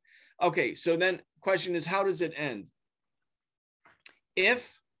world. Okay, so then question is, how does it end?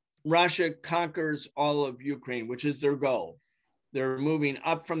 If Russia conquers all of Ukraine, which is their goal, they're moving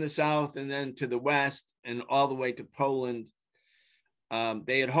up from the south and then to the west and all the way to Poland.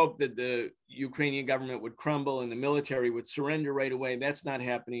 They had hoped that the Ukrainian government would crumble and the military would surrender right away. That's not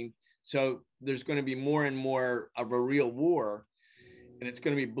happening. So there's going to be more and more of a real war, and it's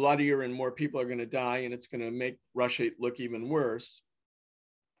going to be bloodier and more people are going to die, and it's going to make Russia look even worse.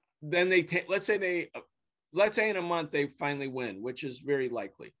 Then let's say in a month they finally win, which is very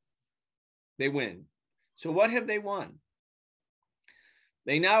likely. They win. So what have they won?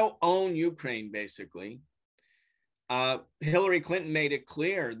 They now own Ukraine, basically. Hillary Clinton made it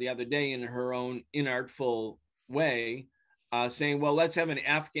clear the other day in her own inartful way, saying, well, let's have an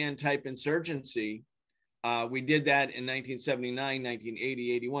Afghan type insurgency. We did that in 1979,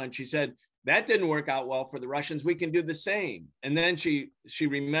 1980, 81. She said, that didn't work out well for the Russians. We can do the same. And then she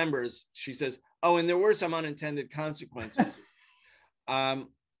remembers, she says, oh, and there were some unintended consequences. American,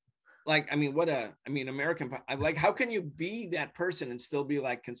 like, how can you be that person and still be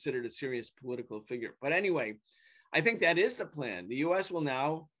like considered a serious political figure? But anyway, I think that is the plan. The U.S. will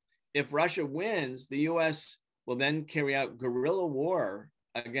now, if Russia wins, the U.S. will then carry out guerrilla war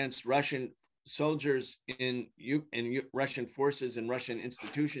against Russian soldiers in Russian forces and Russian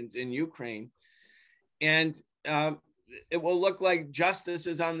institutions in Ukraine. And it will look like justice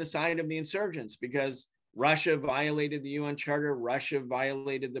is on the side of the insurgents because Russia violated the UN Charter. Russia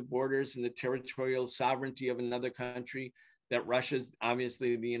violated the borders and the territorial sovereignty of another country, that Russia's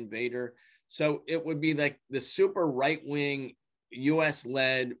obviously the invader. So it would be like the super right-wing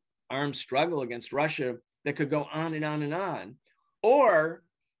US-led armed struggle against Russia that could go on and on and on. Or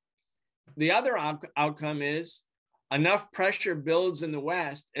the other outcome is enough pressure builds in the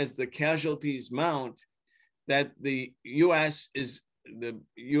West as the casualties mount that the US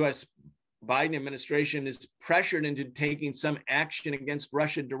Biden administration is pressured into taking some action against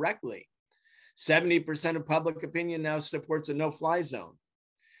Russia directly. 70% of public opinion now supports a no-fly zone.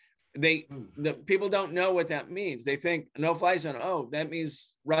 The people don't know what that means. They think no-fly zone, oh, that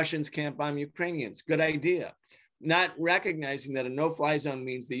means Russians can't bomb Ukrainians. Good idea. Not recognizing that a no-fly zone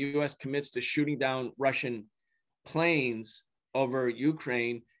means the US commits to shooting down Russian planes over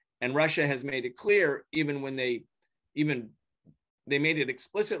Ukraine. And Russia has made it clear, even when they made it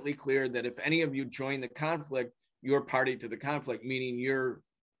explicitly clear that if any of you join the conflict, you're party to the conflict, meaning you're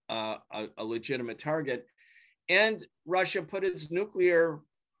a legitimate target. And Russia put its nuclear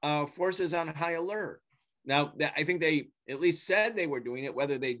forces on high alert. Now, I think they at least said they were doing it,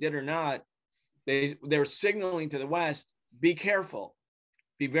 whether they did or not. They're signaling to the West, be careful,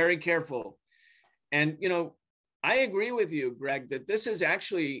 be very careful. And, I agree with you, Greg, that this is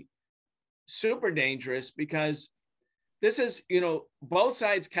actually super dangerous because this is, both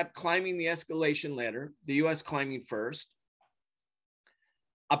sides kept climbing the escalation ladder, the US climbing first.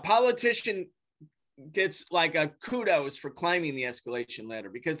 A politician gets like a kudos for climbing the escalation ladder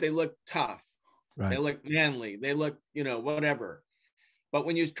because they look tough. Right. They look manly. They look, whatever. But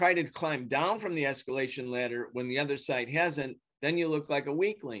when you try to climb down from the escalation ladder, when the other side hasn't, then you look like a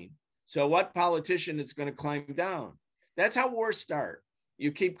weakling. So what politician is going to climb down? That's how wars start.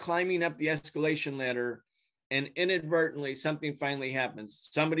 You keep climbing up the escalation ladder, and inadvertently something finally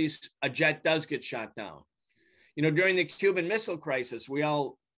happens. A jet does get shot down. During the Cuban Missile Crisis, we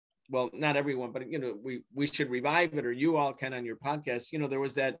all, well, not everyone, but we should revive it, or you all can on your podcast. There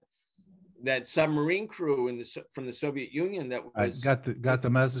was that submarine crew from the Soviet Union that was got the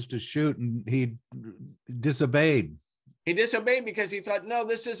message to shoot, and he disobeyed. He disobeyed because he thought, no,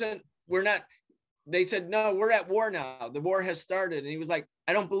 this isn't. We're not. They said, no, we're at war now. The war has started, and he was like,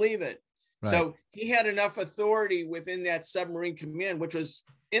 I don't believe it. Right. So he had enough authority within that submarine command, which was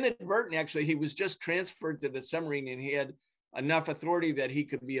inadvertent. Actually, he was just transferred to the submarine, and he had enough authority that he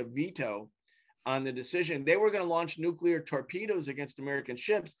could be a veto on the decision. They were going to launch nuclear torpedoes against American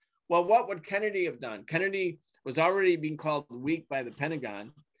ships. Well, what would Kennedy have done? Kennedy was already being called weak by the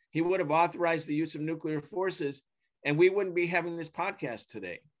Pentagon. He would have authorized the use of nuclear forces, and we wouldn't be having this podcast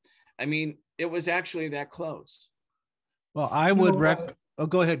today. I mean, it was actually that close. Well, I would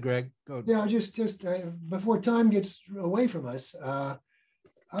go ahead, Greg. Go. Yeah, just before time gets away from us,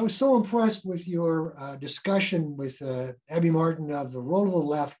 I was so impressed with your discussion with Abby Martin of the role of the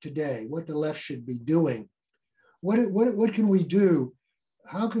left today, what the left should be doing. What can we do?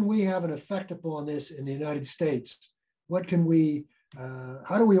 How can we have an effect upon this in the United States? What can we,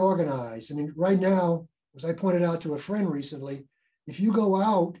 how do we organize? I mean, right now, as I pointed out to a friend recently, if you go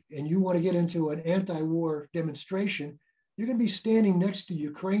out and you want to get into an anti-war demonstration, you're going to be standing next to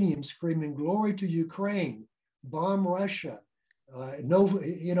Ukrainians screaming, glory to Ukraine, bomb Russia.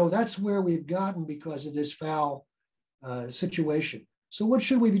 That's where we've gotten because of this foul situation. So what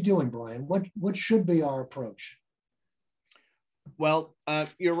should we be doing, Brian? What should be our approach? Well,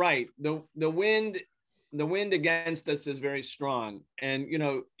 you're right. The wind against us is very strong, and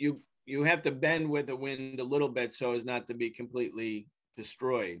you have to bend with the wind a little bit so as not to be completely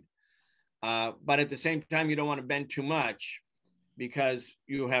destroyed. But at the same time, you don't want to bend too much because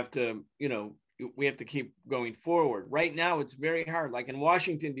you have to, we have to keep going forward. Right now, it's very hard. Like in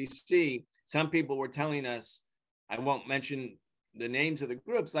Washington, D.C., some people were telling us, I won't mention the names of the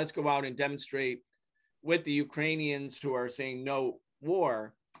groups, let's go out and demonstrate with the Ukrainians who are saying no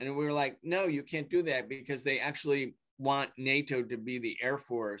war. And we were like, no, you can't do that because they actually want NATO to be the Air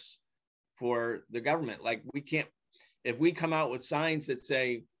Force for the government. Like we can't, if we come out with signs that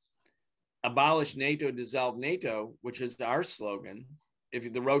say, abolish NATO, dissolve NATO, which is our slogan,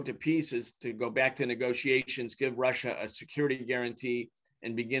 if the road to peace is to go back to negotiations, give Russia a security guarantee,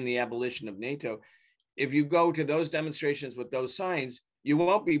 and begin the abolition of NATO. If you go to those demonstrations with those signs, you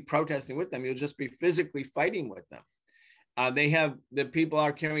won't be protesting with them. You'll just be physically fighting with them. The people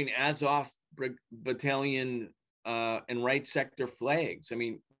are carrying Azov battalion and right sector flags. I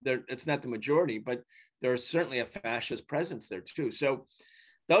mean, it's not the majority, but there's certainly a fascist presence there too. So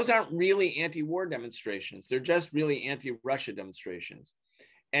those aren't really anti-war demonstrations. They're just really anti-Russia demonstrations.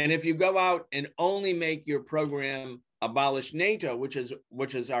 And if you go out and only make your program abolish NATO, which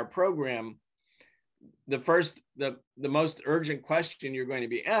is our program, the most urgent question you're going to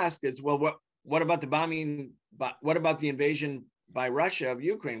be asked is, well, what about the bombing? What about the invasion by Russia of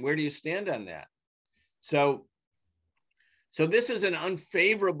Ukraine? Where do you stand on that? So this is an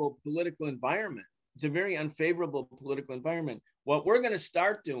unfavorable political environment. It's a very unfavorable political environment. What we're going to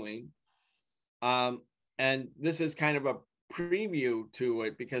start doing, and this is kind of a preview to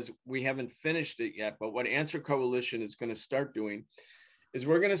it because we haven't finished it yet, but what Answer Coalition is going to start doing is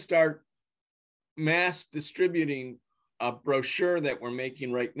we're going to start mass distributing a brochure that we're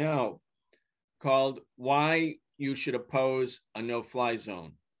making right now called Why You Should Oppose a No-Fly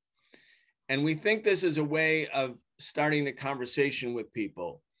Zone. And we think this is a way of starting the conversation with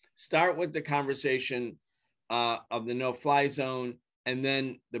people. Start with the conversation of the no-fly zone, and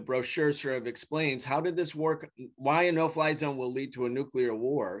then the brochure sort of explains how did this work, why a no-fly zone will lead to a nuclear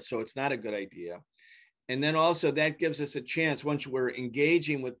war, so it's not a good idea. And then also that gives us a chance, once we're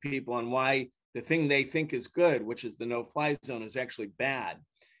engaging with people on why the thing they think is good, which is the no-fly zone, is actually bad.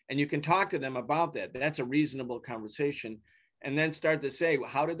 And you can talk to them about that. That's a reasonable conversation. And then start to say, well,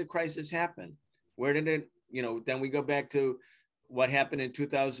 how did the crisis happen? Where did it, then we go back to what happened in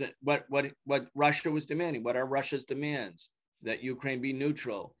 2000, what Russia was demanding, what are Russia's demands? That Ukraine be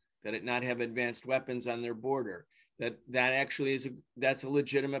neutral, that it not have advanced weapons on their border, that actually that's a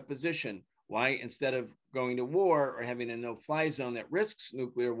legitimate position. Why, instead of going to war or having a no-fly zone that risks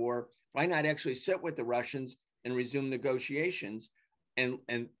nuclear war, why not actually sit with the Russians and resume negotiations and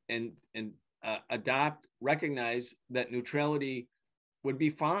recognize that neutrality would be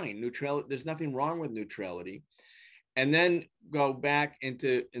fine. There's nothing wrong with neutrality. And then go back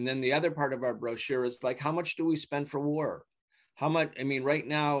into, and then the other part of our brochure is like, how much do we spend for war? How much, I mean, right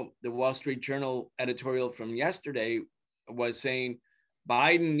now, the Wall Street Journal editorial from yesterday was saying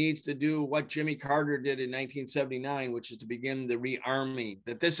Biden needs to do what Jimmy Carter did in 1979, which is to begin the rearming,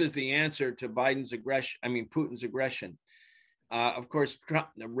 that this is the answer to Putin's aggression. Of course,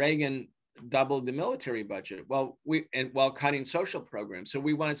 Reagan doubled the military budget while cutting social programs. So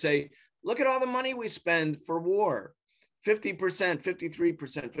we want to say, look at all the money we spend for war, 50%,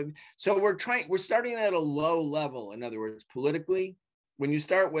 53%. So we're starting at a low level. In other words, politically, when you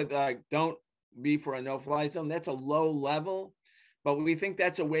start with don't be for a no-fly zone, that's a low level. But we think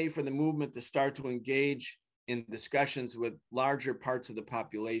that's a way for the movement to start to engage in discussions with larger parts of the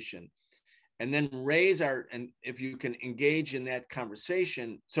population, and then and if you can engage in that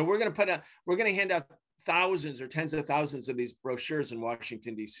conversation. So we're going to hand out thousands or tens of thousands of these brochures in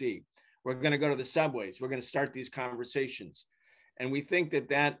Washington, D.C. We're going to go to the subways. We're going to start these conversations. And we think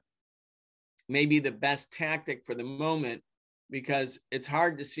that may be the best tactic for the moment, because it's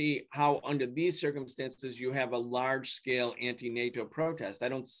hard to see how under these circumstances you have a large scale anti-NATO protest. I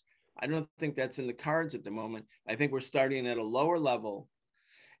don't think that's in the cards at the moment. I think we're starting at a lower level.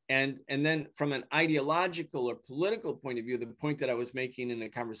 And then from an ideological or political point of view, the point that I was making in the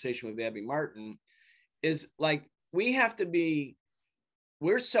conversation with Abby Martin is like, I'm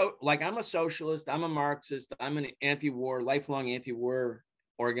a socialist, I'm a Marxist, I'm an lifelong anti-war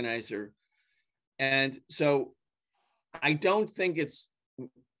organizer. And so I think it's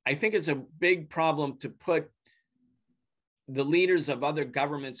a big problem to put the leaders of other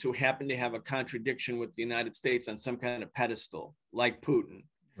governments who happen to have a contradiction with the United States on some kind of pedestal, like Putin,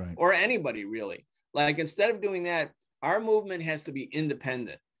 right, or anybody really. Like, instead of doing that, our movement has to be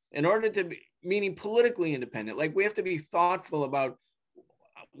independent. In order to be, meaning politically independent, like we have to be thoughtful about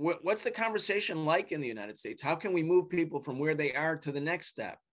what's the conversation like in the United States? How can we move people from where they are to the next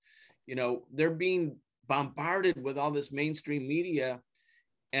step? You know, they're being bombarded with all this mainstream media.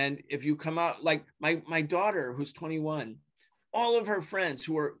 And if you come out, like my daughter, who's 21, all of her friends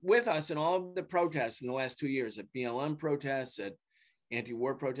who were with us in all of the protests in the last 2 years, at BLM protests, at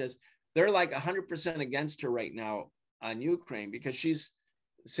anti-war protests, they're like 100% against her right now on Ukraine, because she's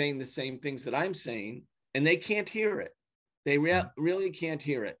saying the same things that I'm saying, and they can't hear it. They really can't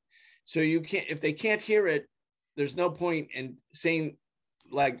hear it. So if they can't hear it, there's no point in saying,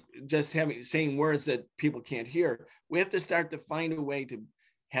 like, just saying words that people can't hear. We have to start to find a way to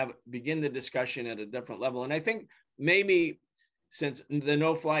begin the discussion at a different level. And I think maybe, since the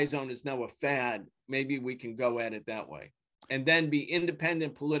no-fly zone is now a fad, maybe we can go at it that way, and then be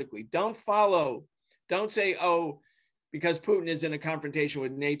independent politically. Don't say, oh, because Putin is in a confrontation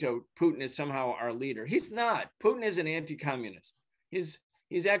with NATO, Putin is somehow our leader. He's not. Putin is an anti-communist. He's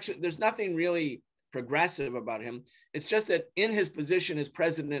actually, there's nothing really progressive about him. It's just that in his position as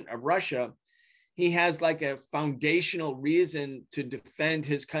president of Russia, he has like a foundational reason to defend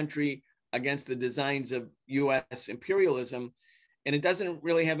his country against the designs of US imperialism. And it doesn't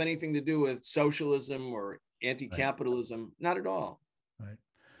really have anything to do with socialism or anti-capitalism, right. Not at all. Right.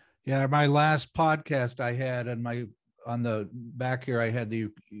 Yeah, my last podcast I had on the back here, I had the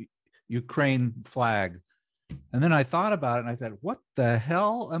Ukraine flag. And then I thought about it and I thought, what the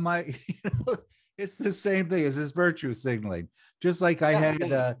hell am I? It's the same thing as this virtue signaling. Just like I had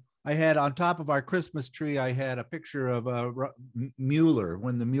on top of our Christmas tree, I had a picture of Mueller,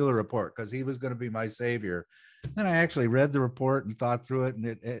 when the Mueller report, because he was going to be my savior. Then I actually read the report and thought through it. And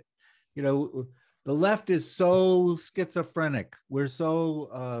it the left is so schizophrenic. We're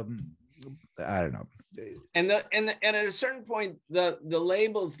so, I don't know. And at a certain point, the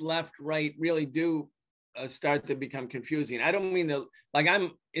labels left, right really do start to become confusing. I don't mean like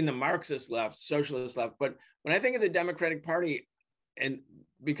I'm in the Marxist left, socialist left, but when I think of the Democratic Party, and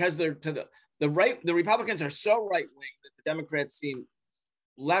because they're to the right, the Republicans are so right wing that the Democrats seem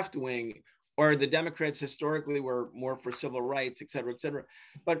left wing, or the Democrats historically were more for civil rights, et cetera, et cetera.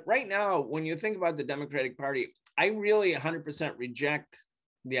 But right now, when you think about the Democratic Party, I really 100% reject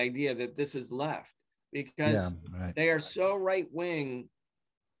the idea that this is left, because they are so right wing,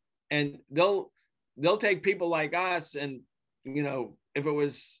 and they'll take people like us, and if it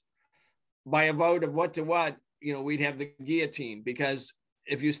was by a vote of what to what, we'd have the guillotine, because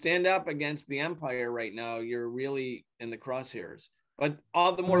if you stand up against the empire right now, you're really in the crosshairs. But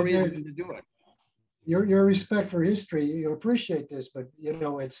all the more reason to do it. your respect for history, you'll appreciate this, but you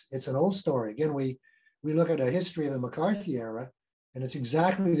know, it's an old story. Again, we look at a history of the McCarthy era, and it's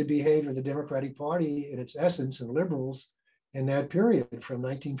exactly the behavior of the Democratic Party in its essence and liberals in that period from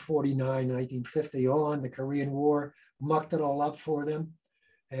 1949, 1950 on. The Korean War mucked it all up for them,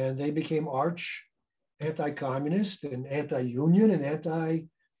 and they became arch anti-communist and anti-union and anti,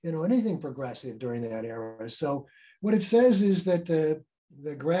 you know, anything progressive during that era. So what it says is that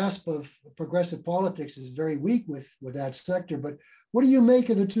the grasp of progressive politics is very weak with that sector. But what do you make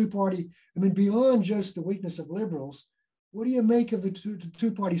of the two-party? I mean, beyond just the weakness of liberals, what do you make of the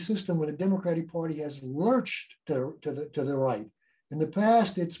two-party system when the Democratic Party has lurched to the right? In the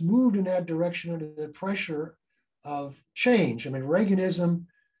past, it's moved in that direction under the pressure of change. I mean, Reaganism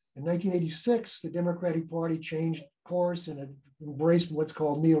in 1986, the Democratic Party changed course and embraced what's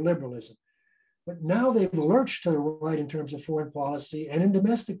called neoliberalism. But now they've lurched to the right in terms of foreign policy and in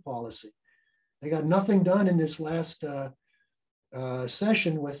domestic policy. They got nothing done in this last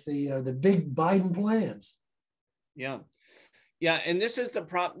session with the big Biden plans. Yeah. Yeah, and this is the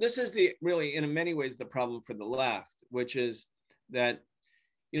problem. This is the really, in many ways, the problem for the left, which is that,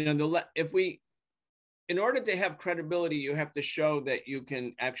 you know, in order to have credibility, you have to show that you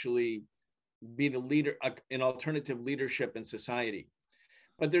can actually be the leader, an alternative leadership in society.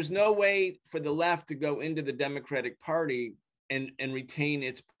 But there's no way for the left to go into the Democratic Party and retain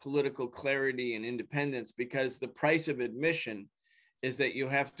its political clarity and independence, because the price of admission is that you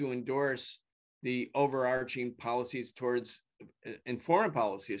have to endorse the overarching policies towards, in foreign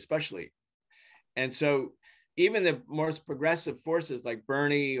policy especially. And so even the most progressive forces like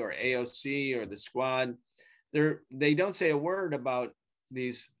Bernie or AOC or the Squad, they don't say a word about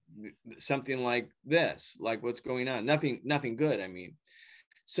these, something like this, like what's going on. Nothing good, I mean.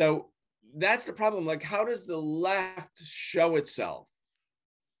 So that's the problem. Like, how does the left show itself?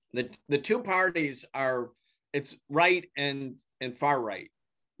 The two parties are, it's right and far right.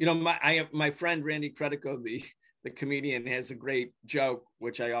 You know, my friend Randy Credico, the comedian, has a great joke,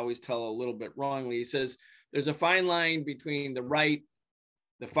 which I always tell a little bit wrongly. He says, there's a fine line between the right,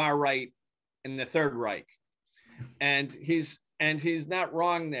 the far right, and the Third Reich. And he's not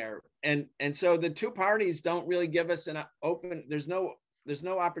wrong there. And so the two parties don't really give us an open, there's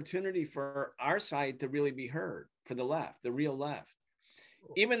no opportunity for our side to really be heard, for the left, the real left.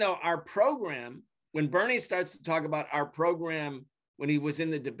 Even though our program, when Bernie starts to talk about our program when he was in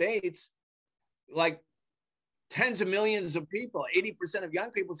the debates, like tens of millions of people, 80% of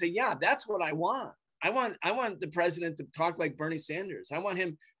young people say, yeah, that's what I want. I want the president to talk like Bernie Sanders. I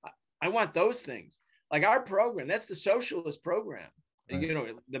want those things. Like our program, that's the Socialist Program, right. You know,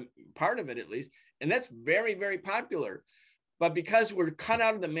 the part of it at least. And that's very, very popular. But because we're cut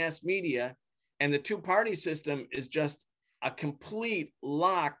out of the mass media and the two-party system is just a complete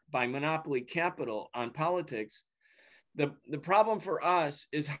lock by monopoly capital on politics, the problem for us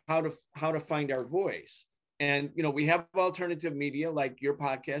is how to find our voice. And, you know, we have alternative media like your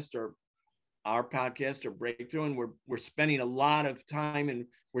podcast or our podcast or Breakthrough, and we're spending a lot of time and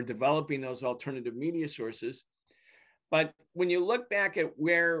we're developing those alternative media sources. But when you look back at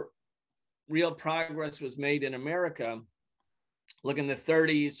where real progress was made in America, look in the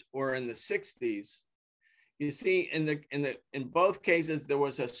 30s or in the 60s, you see in both cases, there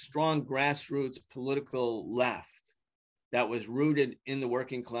was a strong grassroots political left that was rooted in the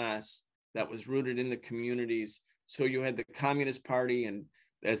working class, that was rooted in the communities. So you had the Communist Party and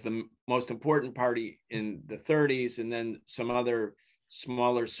as the most important party in the 30s, and then some other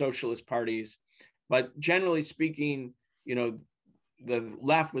smaller socialist parties. But generally speaking, you know, the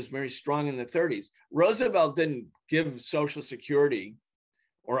left was very strong in the 30s. Roosevelt didn't give Social Security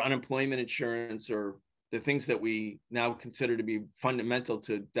or unemployment insurance or the things that we now consider to be fundamental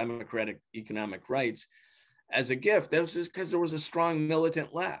to democratic economic rights as a gift. That was just because there was a strong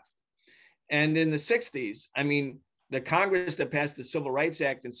militant left. And in the 60s, I mean, the Congress that passed the Civil Rights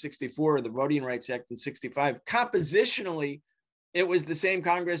Act in 64, the Voting Rights Act in 65, compositionally, it was the same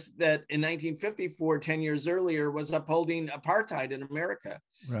Congress that in 1954, 10 years earlier, was upholding apartheid in America.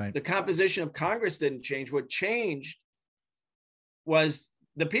 Right. The composition of Congress didn't change. What changed was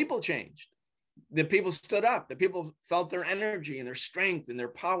the people changed. The people stood up. The people felt their energy and their strength and their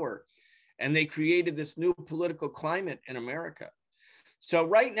power. And they created this new political climate in America. So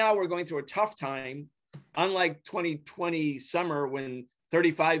right now we're going through a tough time, unlike 2020 summer when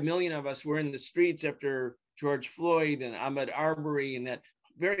 35 million of us were in the streets after George Floyd and Ahmaud Arbery and that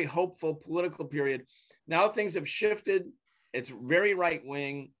very hopeful political period. Now things have shifted. It's very right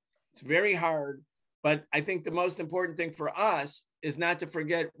wing. It's very hard. But I think the most important thing for us is not to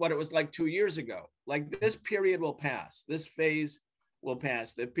forget what it was like 2 years ago. Like this period will pass. This phase will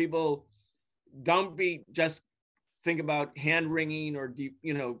pass. That people don't think about hand wringing or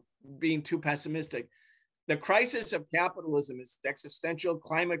being too pessimistic. The crisis of capitalism is existential,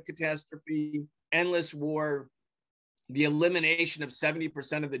 climate catastrophe, endless war, the elimination of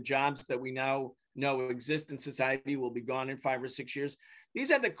 70% of the jobs that we now know exist in society will be gone in 5 or 6 years.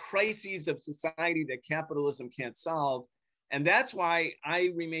 These are the crises of society that capitalism can't solve. And that's why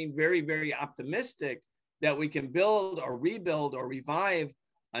I remain very, very optimistic that we can build or rebuild or revive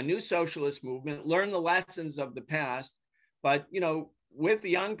a new socialist movement, learn the lessons of the past. But, with the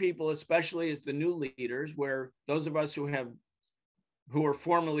young people, especially as the new leaders, where those of us who are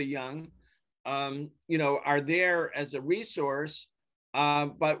formerly young, are there as a resource,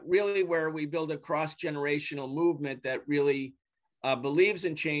 but really where we build a cross-generational movement that really believes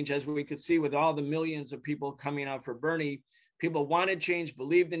in change, as we could see with all the millions of people coming out for Bernie. People wanted change,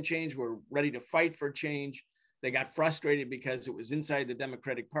 believed in change, were ready to fight for change. They got frustrated because it was inside the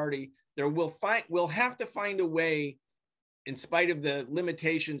Democratic Party. We'll have to find a way, in spite of the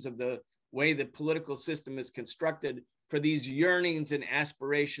limitations of the way the political system is constructed, for these yearnings and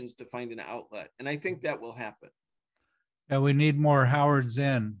aspirations to find an outlet. And I think that will happen. Yeah, we need more Howard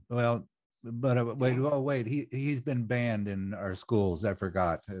Zinn. Well, but wait, he's been banned in our schools. I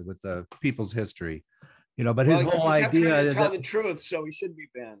forgot, with the People's History, but his whole idea to tell the truth, so he should be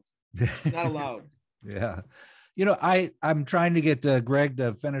banned. It's not allowed. Yeah. I'm trying to get Greg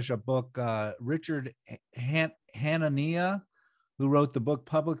to finish a book, Richard Hanania, who wrote the book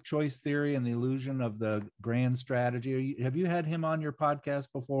Public Choice Theory and the Illusion of the Grand Strategy. Have you had him on your podcast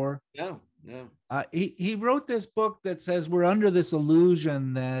before? No. He wrote this book that says we're under this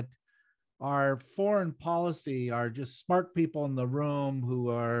illusion that our foreign policy are just smart people in the room who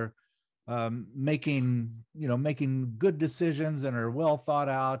are making good decisions and are well thought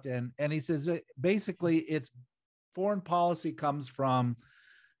out. And he says basically it's foreign policy comes from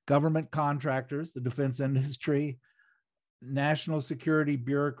government contractors, the defense industry, national security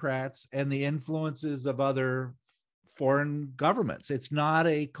bureaucrats, and the influences of other foreign governments. It's not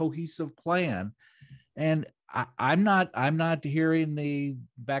a cohesive plan. And I'm not hearing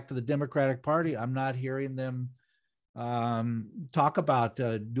back to the Democratic Party, I'm not hearing them talk about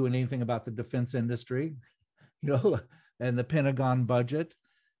doing anything about the defense industry, and the Pentagon budget.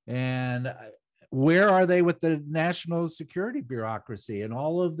 And where are they with the national security bureaucracy and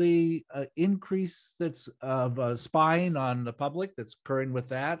all of the increase that's of spying on the public that's occurring with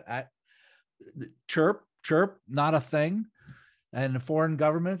that? Chirp, not a thing. And foreign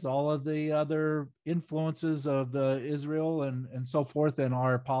governments, all of the other influences of the Israel and so forth in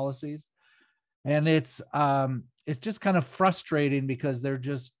our policies. And it's just kind of frustrating because they're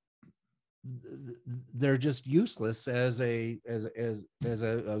just useless as a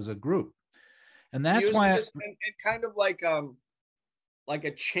group. And that's useless, why and kind of like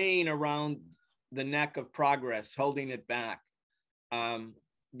a chain around the neck of progress, holding it back.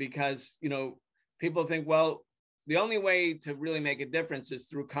 Because people think, well, the only way to really make a difference is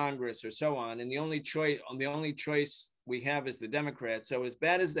through Congress or so on, and the only choice we have is the Democrats. So as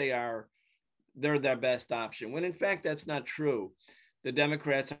bad as they are, they're their best option. When in fact that's not true. The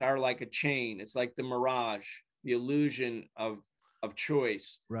Democrats are like a chain. It's like the mirage, the illusion of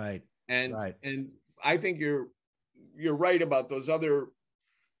choice. Right. And I think you're right about those other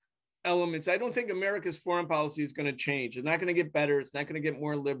elements. I don't think America's foreign policy is going to change. It's not going to get better. It's not going to get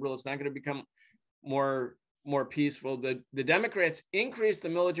more liberal. It's not going to become more peaceful. The Democrats increased the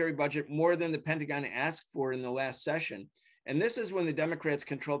military budget more than the Pentagon asked for in the last session. And this is when the Democrats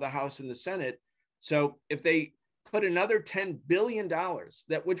control the House and the Senate. So if they put another $10 billion,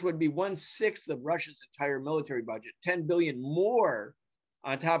 which would be 1/6 of Russia's entire military budget, $10 billion more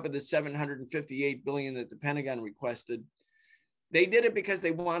on top of the $758 billion that the Pentagon requested. They did it because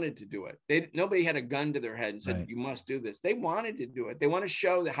they wanted to do it. Nobody had a gun to their head and said, right, you must do this. They wanted to do it. They want to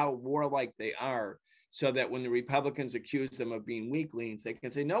show how warlike they are, so that when the Republicans accuse them of being weaklings, they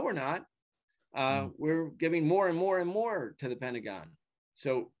can say, no, we're not. We're giving more and more and more to the Pentagon.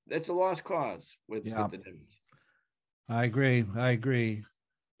 So that's a lost cause with the Democrats. I agree.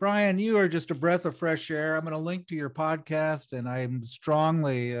 Brian, you are just a breath of fresh air. I'm going to link to your podcast, and I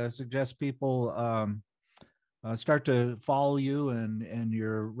strongly suggest people start to follow you and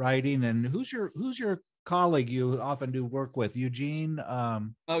your writing. And who's your colleague you often do work with? Eugene?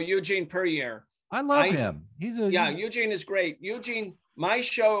 Eugene Perrier. I love him. Eugene is great. Eugene, my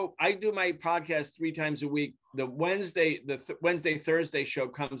show, I do my podcast 3 times a week. The Thursday show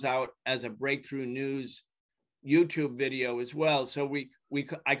comes out as a Breakthrough News YouTube video as well. So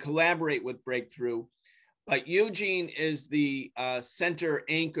I collaborate with Breakthrough, but Eugene is the center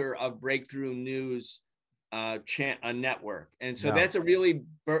anchor of Breakthrough News a network. And so Yeah. that's a really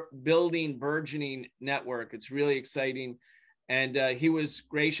burgeoning network. It's really exciting. And he was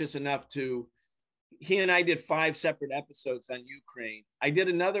gracious enough he and I did 5 separate episodes on Ukraine. I did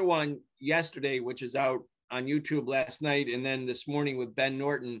another one yesterday, which is out on YouTube last night, and then this morning with Ben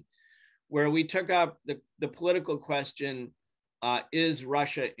Norton, where we took up the political question, is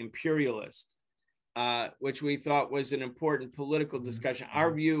Russia imperialist? Which we thought was an important political discussion.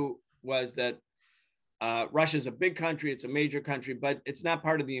 Our view was that Russia is a big country, it's a major country, but it's not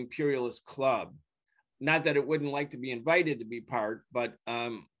part of the imperialist club. Not that it wouldn't like to be invited to be part, but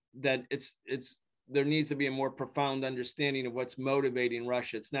that there needs to be a more profound understanding of what's motivating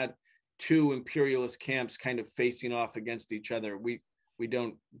Russia. It's not 2 imperialist camps kind of facing off against each other. We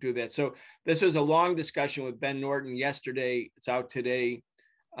don't do that. So this was a long discussion with Ben Norton yesterday. It's out today.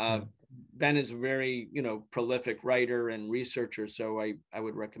 Ben is a very, prolific writer and researcher. So I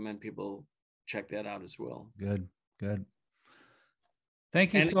would recommend people check that out as well. Good.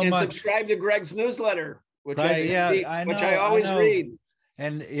 Thank you so much. And subscribe to Greg's newsletter, which I always read.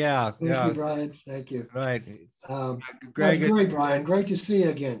 And Thank you, Brian. Thank you. Right. That's great, Brian. Great to see you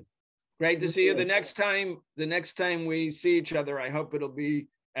again. Great to see you. The next time we see each other, I hope it'll be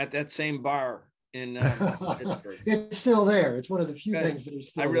at that same bar in Pittsburgh. It's still there. It's one of the few things that are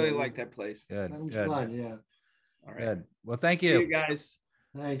still I really there. like that place. Good. That was fun, yeah. All right. Good. Well, thank you. See you guys.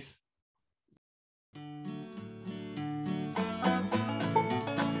 Thanks.